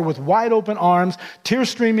father with wide open arms, tears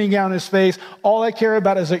streaming down his face. All I care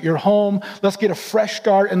about is that you're home. Let's get a fresh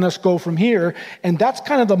start and let's go from here. And that's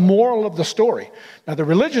kind of the moral of the story. Now, the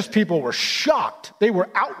religious people were shocked. They were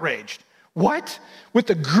outraged. What? With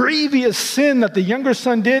the grievous sin that the younger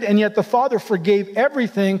son did, and yet the father forgave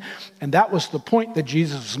everything. And that was the point that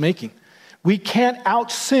Jesus was making. We can't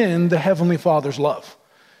out-sin the Heavenly Father's love.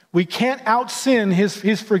 We can't out-sin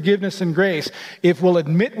his forgiveness and grace if we'll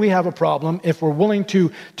admit we have a problem, if we're willing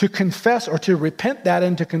to confess or to repent that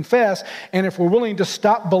and to confess, and if we're willing to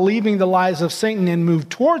stop believing the lies of Satan and move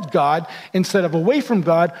towards God instead of away from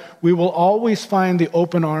God, we will always find the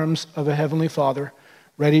open arms of a Heavenly Father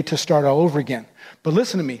ready to start all over again. But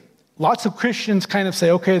listen to me. Lots of Christians kind of say,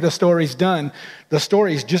 okay, the story's done. The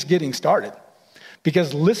story's just getting started.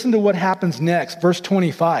 Because listen to what happens next, verse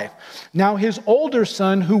 25. Now his older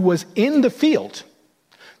son who was in the field,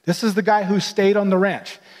 this is the guy who stayed on the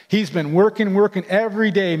ranch. He's been working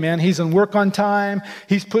every day, man. He's in work on time.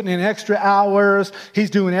 He's putting in extra hours.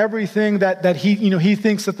 He's doing everything that he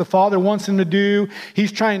thinks that the father wants him to do.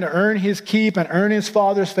 He's trying to earn his keep and earn his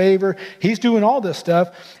father's favor. He's doing all this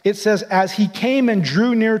stuff. It says, as he came and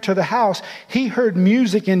drew near to the house, he heard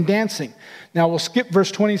music and dancing. Now, we'll skip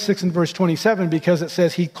verse 26 and verse 27 because it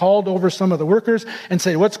says he called over some of the workers and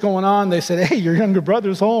said, what's going on? They said, hey, your younger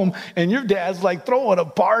brother's home and your dad's like throwing a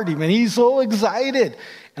party, man. He's so excited.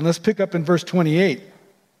 And let's pick up in verse 28.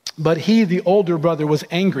 But he, the older brother, was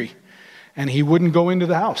angry and he wouldn't go into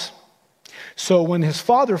the house. So when his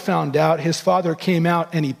father found out, his father came out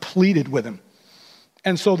and he pleaded with him.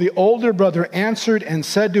 And so the older brother answered and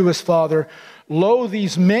said to his father, lo,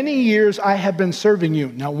 these many years I have been serving you.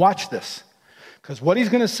 Now watch this. Because what he's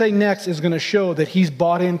going to say next is going to show that he's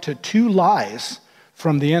bought into two lies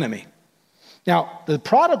from the enemy. Now, the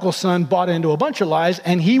prodigal son bought into a bunch of lies,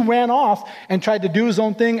 and he ran off and tried to do his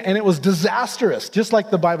own thing, and it was disastrous, just like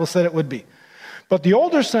the Bible said it would be. But the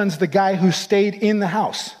older son's the guy who stayed in the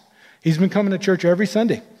house. He's been coming to church every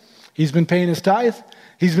Sunday. He's been paying his tithe.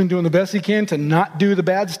 He's been doing the best he can to not do the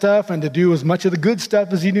bad stuff and to do as much of the good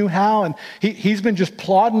stuff as he knew how. And he's been just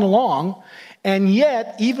plodding along. And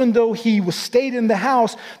yet, even though he stayed in the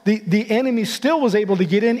house, the enemy still was able to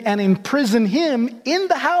get in and imprison him in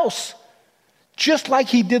the house, just like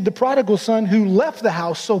he did the prodigal son who left the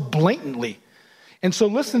house so blatantly. And so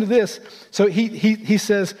listen to this. So he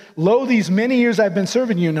says, lo, these many years I've been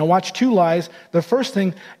serving you. Now watch two lies. The first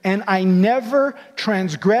thing, and I never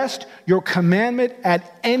transgressed your commandment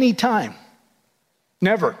at any time.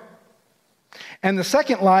 Never. And the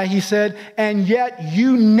second lie, he said, and yet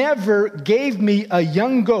you never gave me a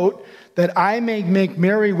young goat that I may make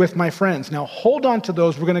merry with my friends. Now hold on to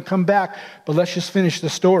those. We're going to come back, but let's just finish the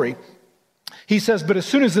story. He says, but as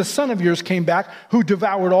soon as this son of yours came back, who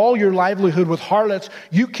devoured all your livelihood with harlots,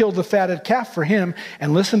 you killed the fatted calf for him.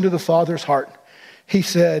 And listen to the father's heart. He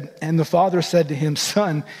said, and the father said to him,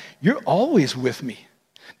 son, you're always with me.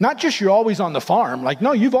 Not just you're always on the farm. Like,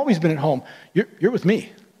 no, you've always been at home. You're with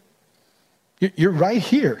me. You're right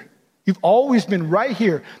here. You've always been right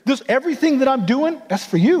here. Everything that I'm doing, that's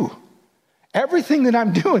for you. Everything that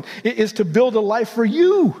I'm doing is to build a life for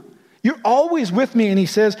you. You're always with me. And he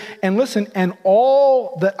says, and listen, and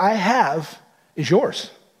all that I have is yours.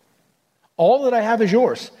 All that I have is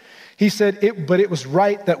yours. He said, but it was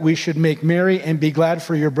right that we should make merry and be glad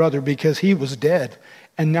for your brother because he was dead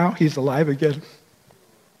and now he's alive again.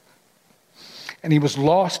 And he was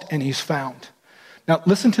lost and he's found. Now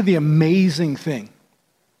listen to the amazing thing.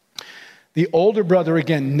 The older brother,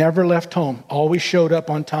 again, never left home, always showed up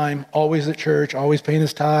on time, always at church, always paying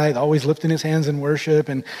his tithe, always lifting his hands in worship,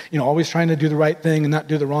 and always trying to do the right thing and not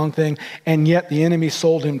do the wrong thing. And yet the enemy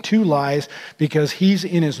sold him two lies because he's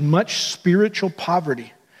in as much spiritual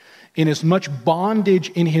poverty, in as much bondage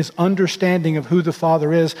in his understanding of who the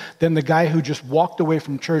Father is than the guy who just walked away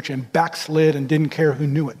from church and backslid and didn't care who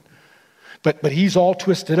knew it. But he's all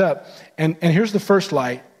twisted up. And here's the first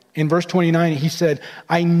lie. In verse 29, he said,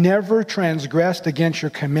 I never transgressed against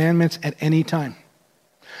your commandments at any time.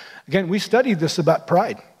 Again, we studied this about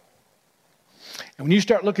pride. And when you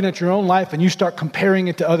start looking at your own life and you start comparing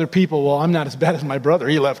it to other people, well, I'm not as bad as my brother.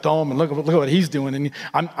 He left home and look at what he's doing. And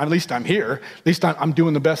at least I'm here. At least I'm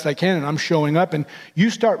doing the best I can and I'm showing up. And you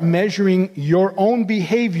start measuring your own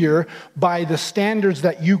behavior by the standards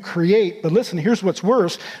that you create. But listen, here's what's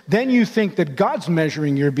worse. Then you think that God's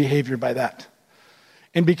measuring your behavior by that.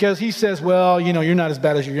 And because he says, well, you're not as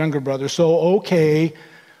bad as your younger brother, so okay.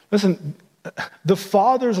 Listen, the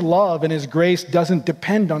Father's love and his grace doesn't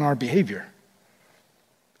depend on our behavior.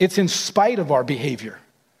 It's in spite of our behavior.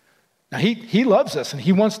 Now, he loves us and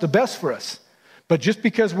he wants the best for us. But just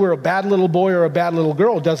because we're a bad little boy or a bad little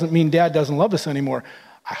girl doesn't mean Dad doesn't love us anymore.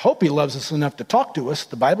 I hope he loves us enough to talk to us.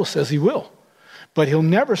 The Bible says he will. But he'll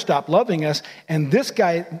never stop loving us. And this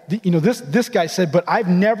guy, this guy said, but I've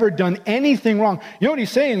never done anything wrong. You know what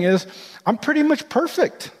he's saying is, I'm pretty much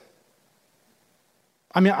perfect.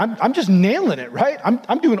 I mean, I'm just nailing it, right?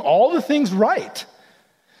 I'm doing all the things right.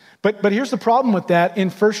 But here's the problem with that. In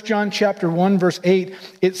 1 John chapter 1, verse 8,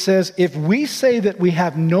 it says, if we say that we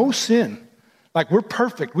have no sin, like we're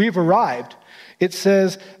perfect, we've arrived, it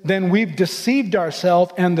says, then we've deceived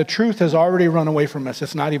ourselves and the truth has already run away from us.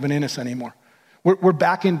 It's not even in us anymore. We're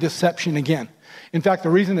back in deception again. In fact, the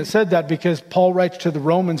reason it said that because Paul writes to the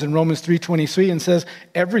Romans in Romans 3:23 and says,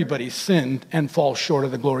 everybody sinned and falls short of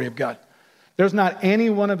the glory of God. There's not any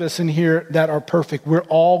one of us in here that are perfect. We're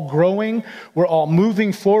all growing. We're all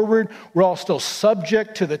moving forward. We're all still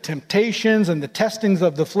subject to the temptations and the testings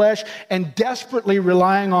of the flesh and desperately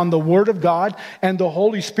relying on the Word of God and the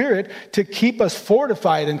Holy Spirit to keep us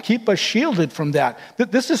fortified and keep us shielded from that.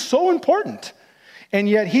 This is so important. And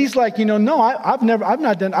yet he's like, no, I've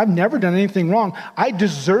never done anything wrong. I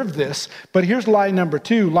deserve this. But here's lie number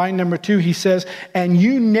two. Lie number two, he says, and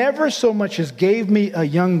you never so much as gave me a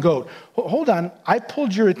young goat. Hold on. I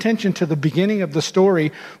pulled your attention to the beginning of the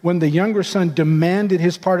story when the younger son demanded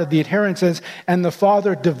his part of the inheritance and the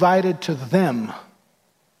father divided to them.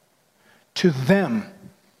 To them.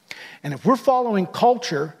 And if we're following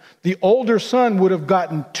culture, the older son would have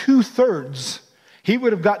gotten 2/3. He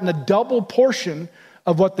would have gotten a double portion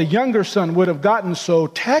of what the younger son would have gotten. So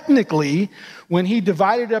technically, when he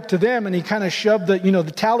divided up to them and he kind of shoved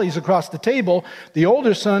the tallies across the table, the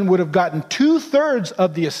older son would have gotten 2/3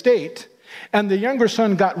 of the estate, and the younger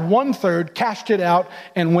son got 1/3, cashed it out,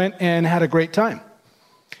 and went and had a great time.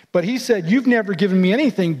 But he said, you've never given me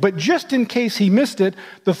anything. But just in case he missed it,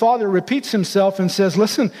 the father repeats himself and says,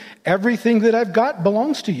 listen, everything that I've got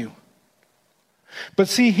belongs to you. But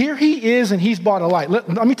see, here he is, and he's bought a lie.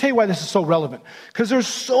 Let me tell you why this is so relevant. Because there's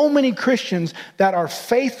so many Christians that are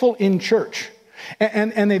faithful in church.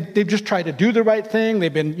 And they've just tried to do the right thing.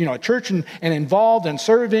 They've been, at church and involved and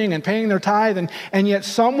serving and paying their tithe. And yet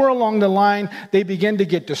somewhere along the line, they begin to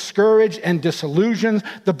get discouraged and disillusioned.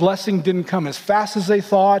 The blessing didn't come as fast as they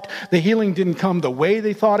thought. The healing didn't come the way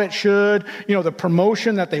they thought it should. The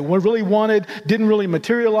promotion that they really wanted didn't really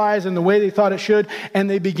materialize in the way they thought it should. And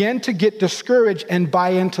they began to get discouraged and buy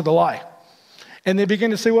into the lie. And they begin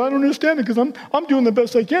to say, well, I don't understand it because I'm doing the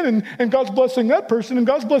best I can, and God's blessing that person, and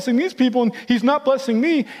God's blessing these people, and he's not blessing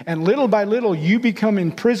me. And little by little, you become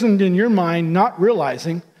imprisoned in your mind, not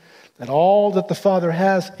realizing that all that the Father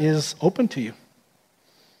has is open to you.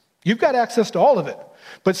 You've got access to all of it.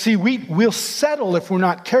 But see, we'll settle if we're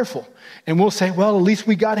not careful. And we'll say, well, at least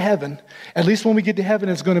we got heaven. At least when we get to heaven,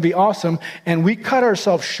 it's going to be awesome. And we cut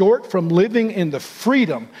ourselves short from living in the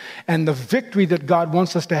freedom and the victory that God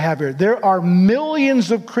wants us to have here. There are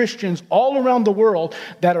millions of Christians all around the world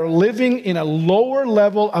that are living in a lower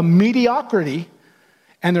level of mediocrity,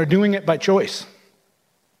 and they're doing it by choice.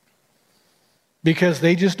 Because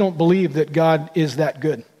they just don't believe that God is that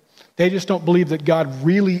good. They just don't believe that God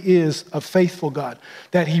really is a faithful God,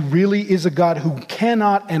 that he really is a God who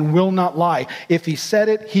cannot and will not lie. If he said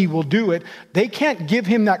it, he will do it. They can't give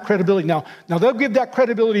him that credibility. Now they'll give that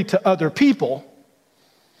credibility to other people,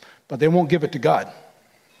 but they won't give it to God.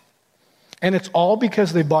 And it's all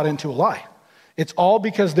because they bought into a lie. It's all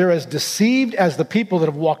because they're as deceived as the people that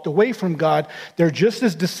have walked away from God. They're just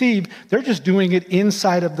as deceived. They're just doing it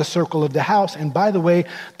inside of the circle of the house. And by the way,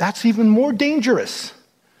 that's even more dangerous.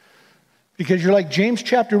 Because you're like James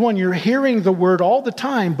chapter 1, you're hearing the word all the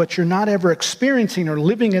time, but you're not ever experiencing or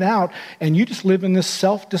living it out, and you just live in this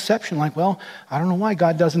self-deception like, well, I don't know why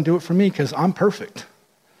God doesn't do it for me, because I'm perfect,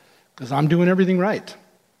 because I'm doing everything right.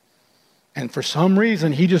 And for some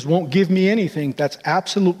reason, he just won't give me anything. That's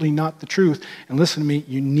absolutely not the truth. And listen to me,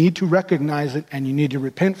 you need to recognize it, and you need to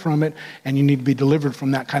repent from it, and you need to be delivered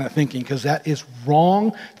from that kind of thinking, because that is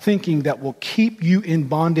wrong thinking that will keep you in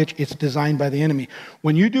bondage. It's designed by the enemy.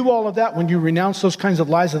 When you do all of that, when you renounce those kinds of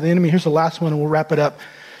lies of the enemy, here's the last one, and we'll wrap it up.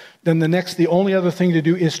 Then the only other thing to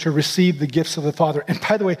do is to receive the gifts of the Father. And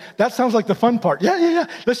by the way, that sounds like the fun part. Yeah.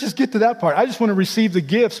 Let's just get to that part. I just want to receive the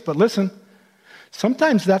gifts, but listen.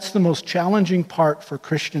 Sometimes that's the most challenging part for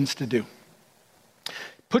Christians to do.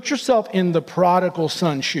 Put yourself in the prodigal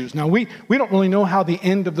son's shoes. Now, we don't really know how the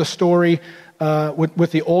end of the story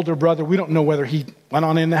with the older brother, we don't know whether he went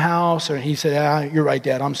on in the house or he said, you're right,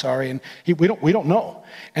 Dad, I'm sorry. And we don't know.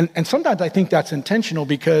 And sometimes I think that's intentional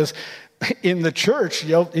because in the church,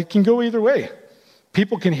 it can go either way.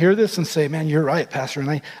 People can hear this and say, man, you're right, Pastor,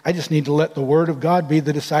 and I just need to let the Word of God be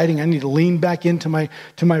the deciding. I need to lean back into my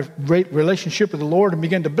relationship with the Lord and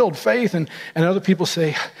begin to build faith. And other people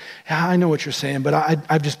say, yeah, I know what you're saying, but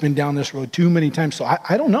I've just been down this road too many times, so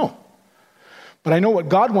I don't know. But I know what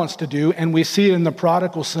God wants to do, and we see it in the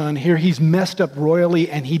prodigal son here. He's messed up royally,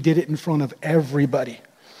 and he did it in front of everybody.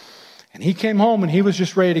 And he came home and he was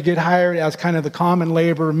just ready to get hired as kind of the common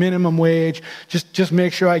labor, minimum wage. Just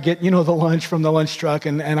make sure I get, the lunch from the lunch truck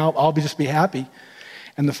and I'll just be happy.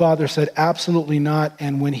 And the father said, absolutely not.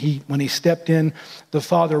 And when he stepped in, the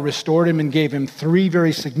father restored him and gave him 3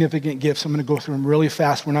 very significant gifts. I'm going to go through them really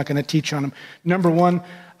fast. We're not going to teach on them. Number 1,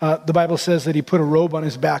 the Bible says that he put a robe on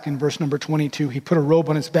his back in verse number 22. He put a robe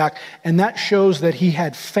on his back. And that shows that he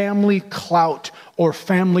had family clout or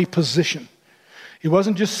family position. He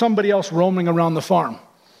wasn't just somebody else roaming around the farm,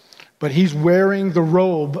 but he's wearing the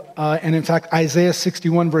robe. And in fact, Isaiah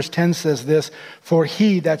 61 verse 10 says this, for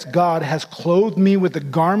he, that's God, has clothed me with the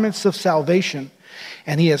garments of salvation,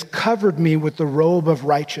 and he has covered me with the robe of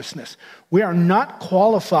righteousness. We are not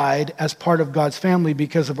qualified as part of God's family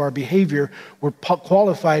because of our behavior. We're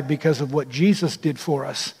qualified because of what Jesus did for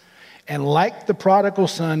us. And like the prodigal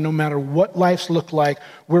son, no matter what lives look like,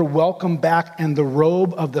 we're welcome back, and the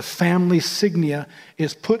robe of the family signia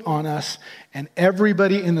is put on us, and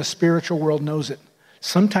everybody in the spiritual world knows it.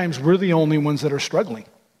 Sometimes we're the only ones that are struggling.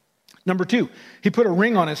 Number 2, he put a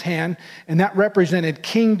ring on his hand, and that represented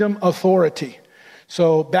kingdom authority.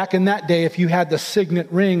 So back in that day, if you had the signet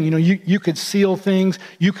ring, you could seal things,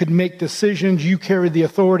 you could make decisions, you carried the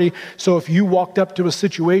authority. So if you walked up to a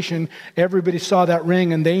situation, everybody saw that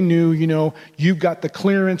ring and they knew, you've got the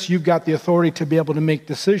clearance, you've got the authority to be able to make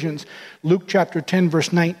decisions. Luke chapter 10,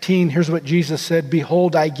 verse 19, here's what Jesus said,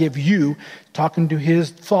 behold, I give you, talking to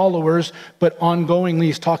his followers, but ongoingly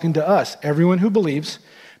he's talking to us, everyone who believes,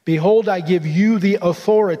 behold, I give you the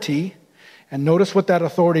authority. And notice what that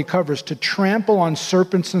authority covers: to trample on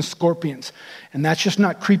serpents and scorpions. And that's just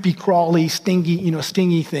not creepy, crawly,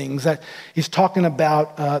 stingy things. That he's talking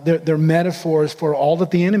about they're metaphors for all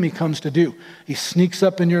that the enemy comes to do. He sneaks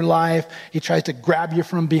up in your life. He tries to grab you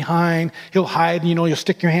from behind. He'll hide, you'll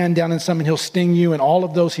stick your hand down in something, he'll sting you. And all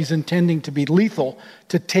of those he's intending to be lethal,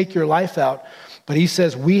 to take your life out. But he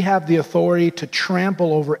says we have the authority to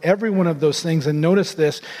trample over every one of those things. And notice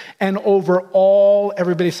this, and over all,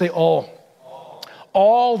 everybody say all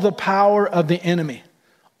the power of the enemy.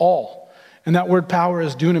 All. And that word power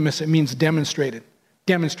is dunamis. It means demonstrated.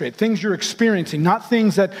 Demonstrate. Things you're experiencing, not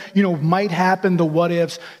things that, might happen, the what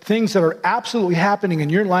ifs, things that are absolutely happening in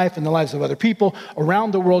your life and the lives of other people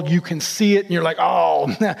around the world. You can see it and you're like,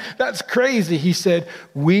 oh, that's crazy. He said,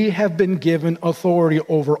 we have been given authority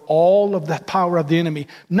over all of the power of the enemy,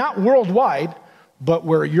 not worldwide, but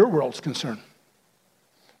where your world's concerned.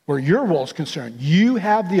 Where your world's concerned, you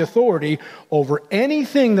have the authority over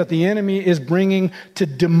anything that the enemy is bringing to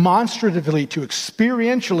demonstratively, to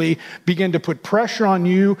experientially begin to put pressure on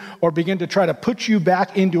you or begin to try to put you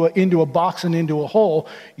back into a box and into a hole.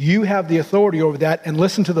 You have the authority over that. And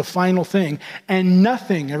listen to the final thing. And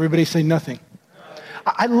nothing, everybody say nothing.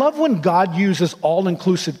 I love when God uses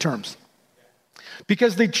all-inclusive terms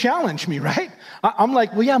because they challenge me, right? I'm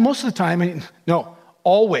like, well, yeah, most of the time. No,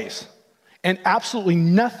 always. And absolutely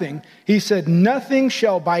nothing, he said, nothing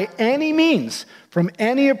shall by any means, from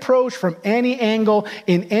any approach, from any angle,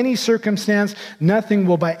 in any circumstance, nothing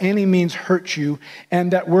will by any means hurt you. And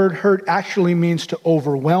that word hurt actually means to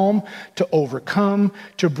overwhelm, to overcome,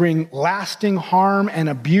 to bring lasting harm and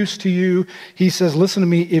abuse to you. He says, listen to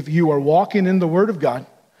me, if you are walking in the Word of God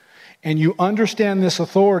and you understand this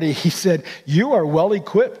authority, he said, you are well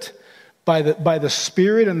equipped by the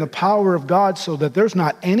Spirit and the power of God, so that there's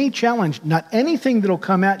not any challenge, not anything that'll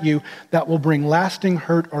come at you that will bring lasting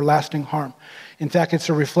hurt or lasting harm. In fact, it's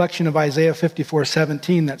a reflection of Isaiah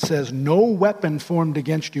 54:17 that says, no weapon formed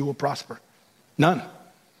against you will prosper. None.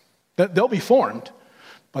 They'll be formed,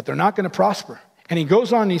 but they're not going to prosper. And he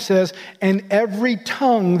goes on and he says, and every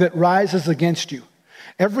tongue that rises against you,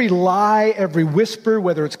 every lie, every whisper,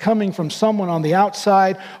 whether it's coming from someone on the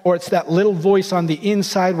outside or it's that little voice on the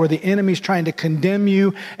inside where the enemy's trying to condemn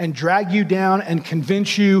you and drag you down and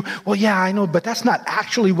convince you, well, yeah, I know, but that's not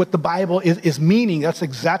actually what the Bible is meaning. That's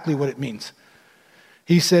exactly what it means.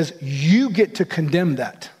 He says, you get to condemn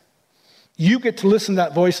that. You get to listen to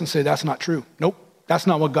that voice and say, that's not true. Nope. That's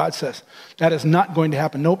not what God says. That is not going to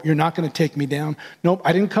happen. Nope, you're not going to take me down. Nope,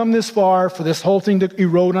 I didn't come this far for this whole thing to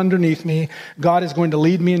erode underneath me. God is going to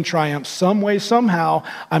lead me in triumph. Some way, somehow,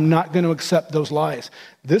 I'm not going to accept those lies.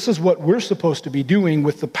 This is what we're supposed to be doing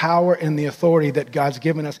with the power and the authority that God's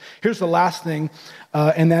given us. Here's the last thing,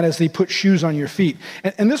 and that is they put shoes on your feet.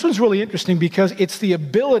 And this one's really interesting because it's the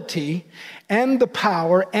ability and the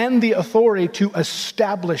power and the authority to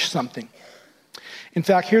establish something. In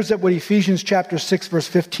fact, here's what Ephesians chapter 6, verse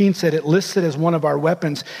 15 said. It lists it as one of our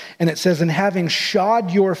weapons. And it says, and having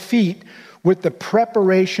shod your feet with the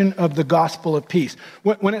preparation of the gospel of peace.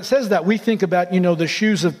 When it says that, we think about, the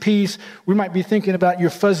shoes of peace. We might be thinking about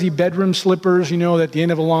your fuzzy bedroom slippers, at the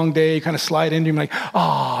end of a long day, you kind of slide into them like,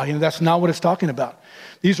 that's not what it's talking about.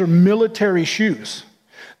 These are military shoes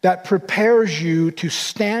that prepares you to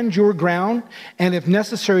stand your ground and, if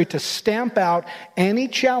necessary, to stamp out any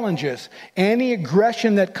challenges, any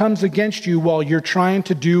aggression that comes against you while you're trying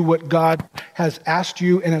to do what God has asked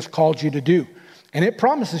you and has called you to do. And it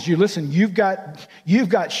promises you, listen, you've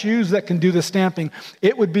got shoes that can do the stamping.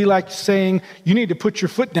 It would be like saying you need to put your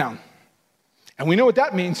foot down. And we know what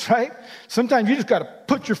that means, right? Sometimes you just got to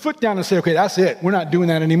put your foot down and say, okay, that's it. We're not doing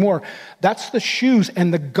that anymore. That's the shoes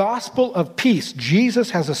and the gospel of peace. Jesus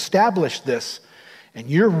has established this. And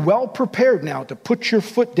you're well prepared now to put your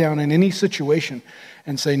foot down in any situation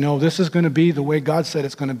and say, no, this is going to be the way God said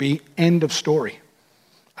it's going to be. End of story.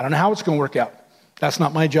 I don't know how it's going to work out. That's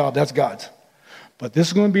not my job. That's God's. But this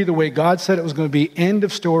is going to be the way God said it was going to be. End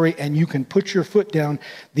of story. And you can put your foot down.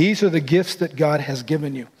 These are the gifts that God has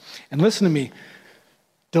given you. And listen to me.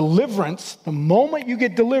 Deliverance, the moment you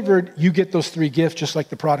get delivered, you get those three gifts just like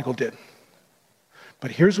the prodigal did.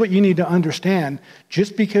 But here's what you need to understand.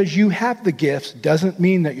 Just because you have the gifts doesn't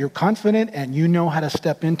mean that you're confident and you know how to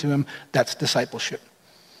step into them. That's discipleship.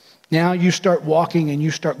 Now you start walking and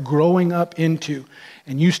you start growing up into,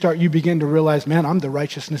 and you begin to realize, man, I'm the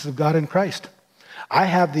righteousness of God in Christ. I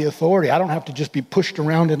have the authority. I don't have to just be pushed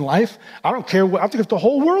around in life. I don't care what, I think if the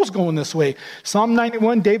whole world's going this way. Psalm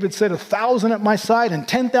 91, David said, 1,000 at my side and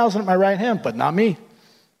 10,000 at my right hand, but not me.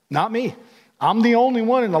 Not me. I'm the only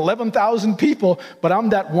one in 11,000 people, but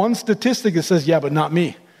I'm that one statistic that says, yeah, but not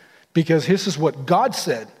me. Because this is what God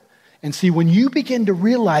said. And see, when you begin to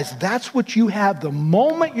realize that's what you have the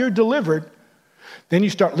moment you're delivered, then you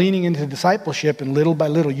start leaning into discipleship, and little by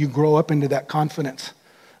little you grow up into that confidence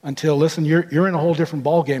until, listen, you're in a whole different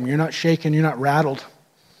ballgame. You're not shaken, you're not rattled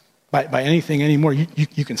by anything anymore.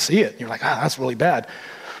 You can see it. You're like, that's really bad.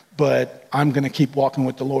 But I'm going to keep walking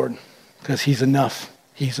with the Lord because he's enough.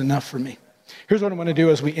 He's enough for me. Here's what I want to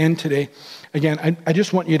do as we end today. Again, I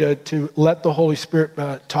just want you to let the Holy Spirit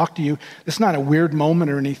talk to you. It's not a weird moment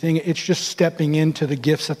or anything. It's just stepping into the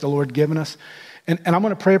gifts that the Lord given us. And I'm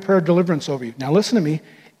going to pray a prayer of deliverance over you. Now listen to me.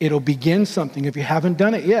 It'll begin something. If you haven't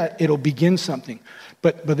done it yet, it'll begin something.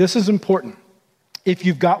 But this is important. If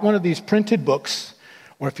you've got one of these printed books,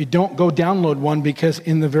 or if you don't, go download one, because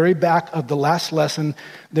in the very back of the last lesson,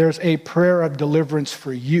 there's a prayer of deliverance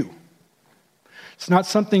for you. It's not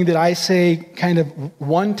something that I say kind of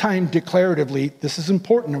one time declaratively, this is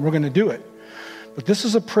important and we're going to do it. But this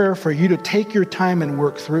is a prayer for you to take your time and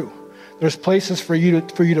work through. There's places for you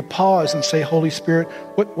to pause and say, Holy Spirit,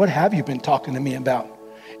 what have you been talking to me about?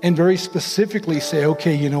 And very specifically say,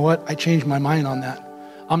 okay, you know what? I changed my mind on that.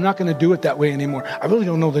 I'm not going to do it that way anymore. I really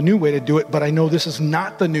don't know the new way to do it, but I know this is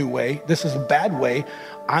not the new way. This is a bad way.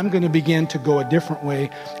 I'm going to begin to go a different way.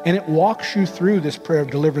 And it walks you through this prayer of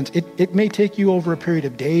deliverance. It may take you over a period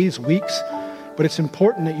of days, weeks, but it's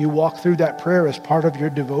important that you walk through that prayer as part of your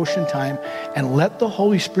devotion time and let the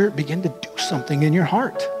Holy Spirit begin to do something in your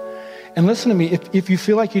heart. And listen to me, if you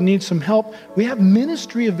feel like you need some help, we have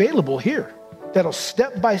ministry available here that'll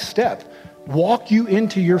step by step walk you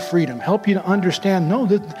into your freedom, help you to understand, no,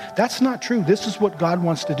 that's not true. This is what God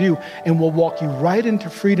wants to do, and we'll walk you right into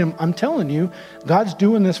freedom. I'm telling you, God's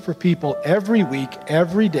doing this for people every week,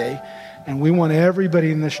 every day, and we want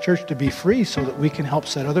everybody in this church to be free so that we can help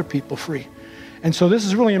set other people free. And so this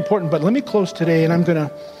is really important, but let me close today, and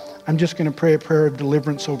I'm just going to pray a prayer of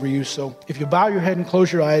deliverance over you. So if you bow your head and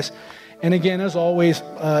close your eyes, and again, as always,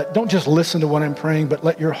 don't just listen to what I'm praying, but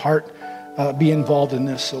let your heart be involved in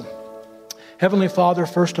this. So Heavenly Father,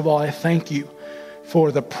 first of all, I thank you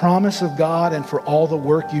for the promise of God and for all the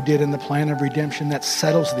work you did in the plan of redemption that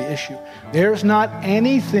settles the issue. There's not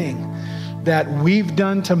anything that we've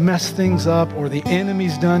done to mess things up or the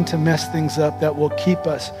enemy's done to mess things up that will keep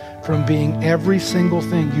us from being every single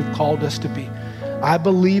thing you've called us to be. I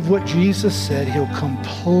believe what Jesus said, he'll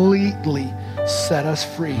completely set us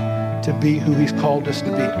free to be who he's called us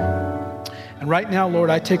to be. And right now,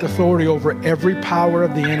 Lord, I take authority over every power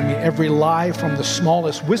of the enemy, every lie from the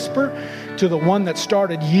smallest whisper to the one that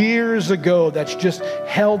started years ago that's just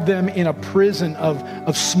held them in a prison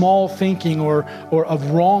of small thinking or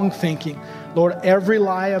of wrong thinking. Lord, every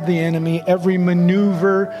lie of the enemy, every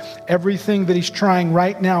maneuver, everything that he's trying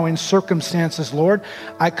right now in circumstances, Lord,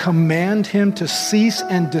 I command him to cease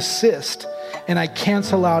and desist. And I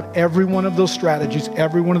cancel out every one of those strategies,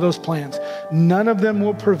 every one of those plans. None of them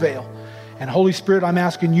will prevail. And Holy Spirit, I'm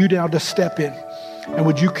asking you now to step in. And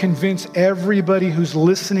would you convince everybody who's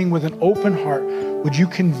listening with an open heart, would you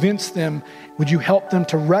convince them, would you help them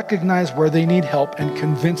to recognize where they need help and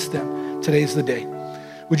convince them today's the day?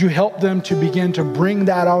 Would you help them to begin to bring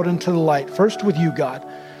that out into the light, first with you, God,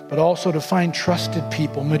 but also to find trusted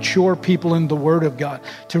people, mature people in the Word of God,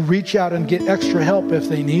 to reach out and get extra help if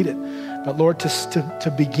they need it. But Lord,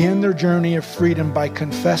 to begin their journey of freedom by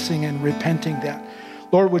confessing and repenting that.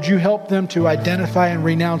 Lord, would you help them to identify and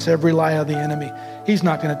renounce every lie of the enemy? He's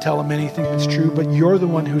not going to tell them anything that's true, but you're the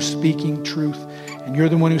one who's speaking truth, and you're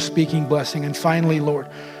the one who's speaking blessing. And finally, Lord,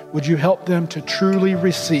 would you help them to truly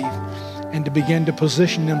receive and to begin to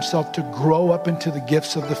position themselves to grow up into the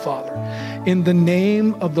gifts of the Father. In the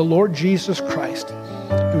name of the Lord Jesus Christ,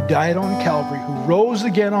 who died on Calvary, who rose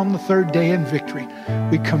again on the third day in victory,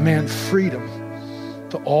 we command freedom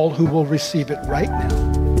to all who will receive it right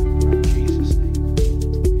now.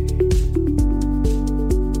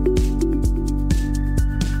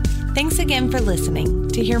 Thanks again for listening.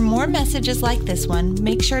 To hear more messages like this one,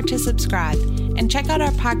 make sure to subscribe and check out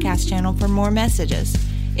our podcast channel for more messages.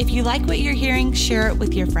 If you like what you're hearing, share it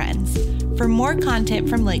with your friends. For more content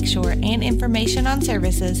from Lakeshore and information on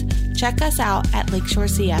services, check us out at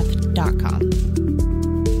lakeshorecf.com.